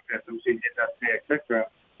impact the FMCG industry, etc.,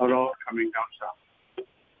 are all coming down sharply.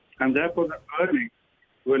 And therefore, the earnings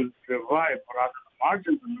will revive, or rather the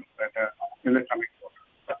margins will look better in the coming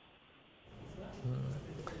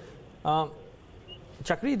quarters.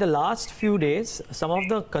 Chakri, the last few days, some of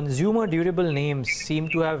the consumer durable names seem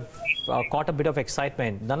to have caught a bit of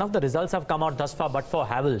excitement. None of the results have come out thus far, but for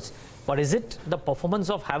Havells. But is it the performance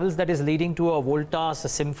of Havells that is leading to a Voltas, a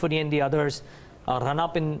Symphony, and the others run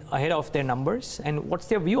up in ahead of their numbers? And what's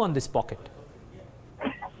their view on this pocket?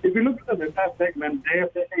 If you look at the entire segment, they are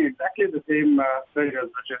facing exactly the same pressures,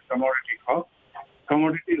 which is commodity costs.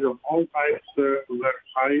 Commodities of all types were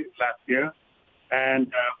high last year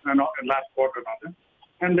and last quarter rather.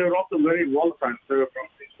 And they were also very volatile. So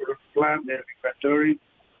companies would have planned their inventory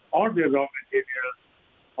or their raw materials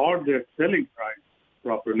or their selling price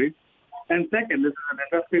properly. And second, this is an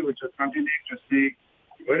industry which is continuing to see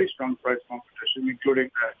very strong price competition,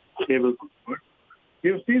 including the cable goods.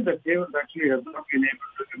 You've seen that cables actually have not been able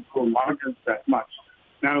to improve margins that much.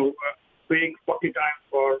 Now, paying 40 times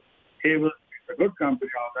for cables is a good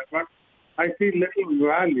company, all that, but I see little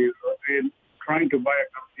value in trying to buy a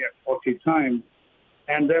company at 40 times.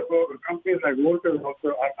 And therefore, companies like Voltas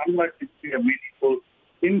also are unlikely to see a meaningful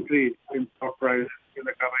increase in stock prices in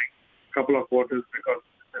the coming couple of quarters because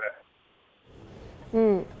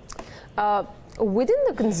of this. Within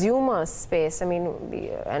the consumer space, I mean,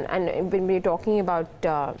 and when we're talking about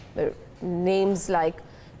names like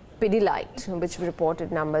Pidilite, which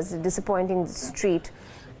reported numbers, disappointing the street,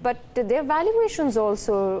 but their valuations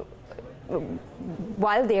also,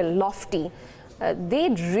 while they're lofty, they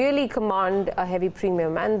really command a heavy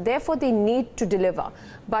premium, and therefore they need to deliver.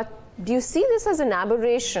 But do you see this as an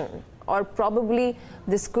aberration, or probably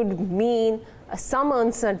this could mean some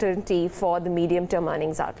uncertainty for the medium-term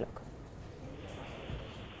earnings outlook?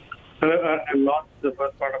 I lost the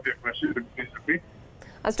first part of your question. Could you please repeat?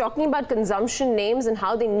 I was talking about consumption names and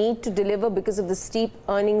how they need to deliver because of the steep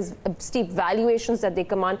earnings, steep valuations that they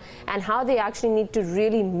command, and how they actually need to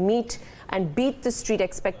really meet and beat the street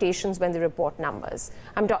expectations when they report numbers.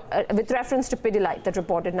 I'm with reference to Pidilite that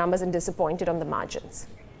reported numbers and disappointed on the margins.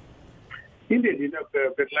 Indeed,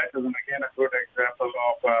 Pidilite is again a good example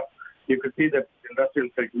of you could see that the industrial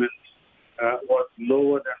segment was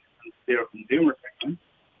lower than their consumer segment.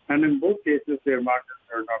 And in both cases, their margins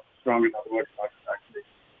are not strong enough. Margins actually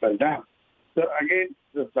fell down. So again,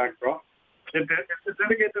 this backdrop, it's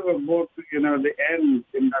indicative of both, the end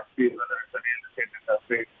industries, whether it's the real estate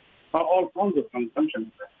industry or all forms of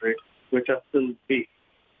consumption industry, which are still weak.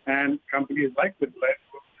 And companies like Pidilite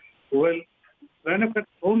will benefit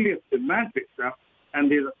only if demand picks up,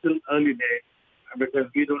 and these are still early days because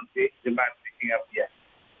we don't see demand picking up yet.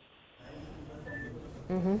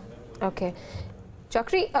 Okay.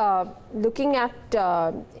 Chakri, looking at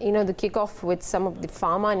the kickoff with some of the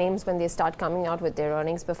pharma names when they start coming out with their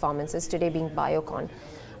earnings performances, today being Biocon,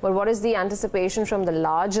 well, what is the anticipation from the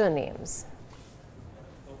larger names?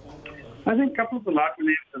 I think a couple of the larger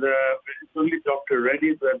names, it's only Dr.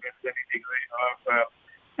 Reddy's where there's any degree of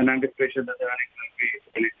an anticipation that the earnings will be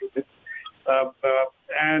related.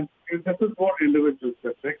 And this is more individual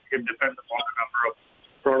specific. It depends upon the number of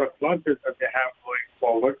product launches that they have going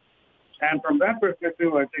forward. And from that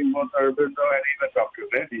perspective, I think both Aurobindo and even Dr.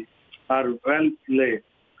 Reddy are well placed.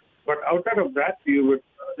 But outside of that,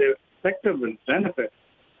 the sector will benefit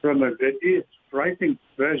from a reduced pricing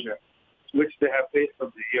pressure, which they have faced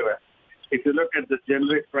from the U.S. If you look at the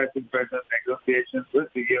generic pricing pressure negotiations with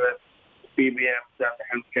the U.S. PBMs and the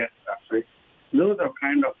healthcare industry, those are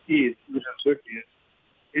kind of eased, which is good news,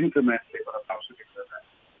 incrementally for the pharmaceutical industry.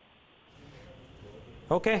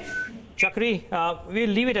 Okay, Chakri, we'll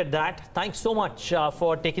leave it at that. Thanks so much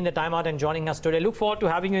for taking the time out and joining us today. Look forward to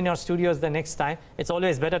having you in our studios the next time. It's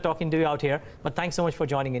always better talking to you out here, but thanks so much for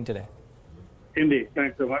joining in today. Indeed.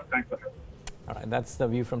 Thanks so much. Thanks for having me. All right, that's the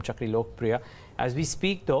view from Chakri Lokapriya. As we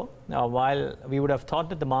speak, though, while we would have thought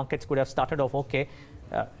that the markets could have started off okay,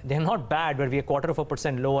 they're not bad, but we're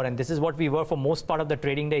 0.25% lower, and this is what we were for most part of the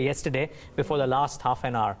trading day yesterday before the last half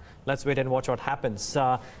an hour. Let's wait and watch what happens.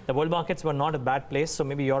 The world markets were not a bad place, so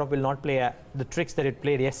maybe Europe will not play the tricks that it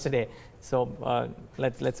played yesterday. So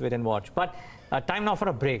let's wait and watch. But time now for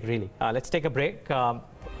a break, really. Let's take a break.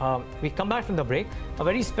 We come back from the break. A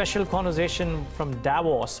very special conversation from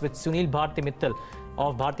Davos with Sunil Bharti Mittal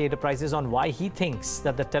of Bharti Enterprises on why he thinks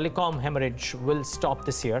that the telecom hemorrhage will stop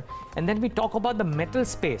this year. And then we talk about the metal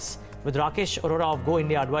space with Rakesh Arora of Go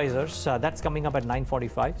India Advisors. That's coming up at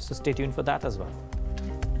 9:45, so stay tuned for that as well.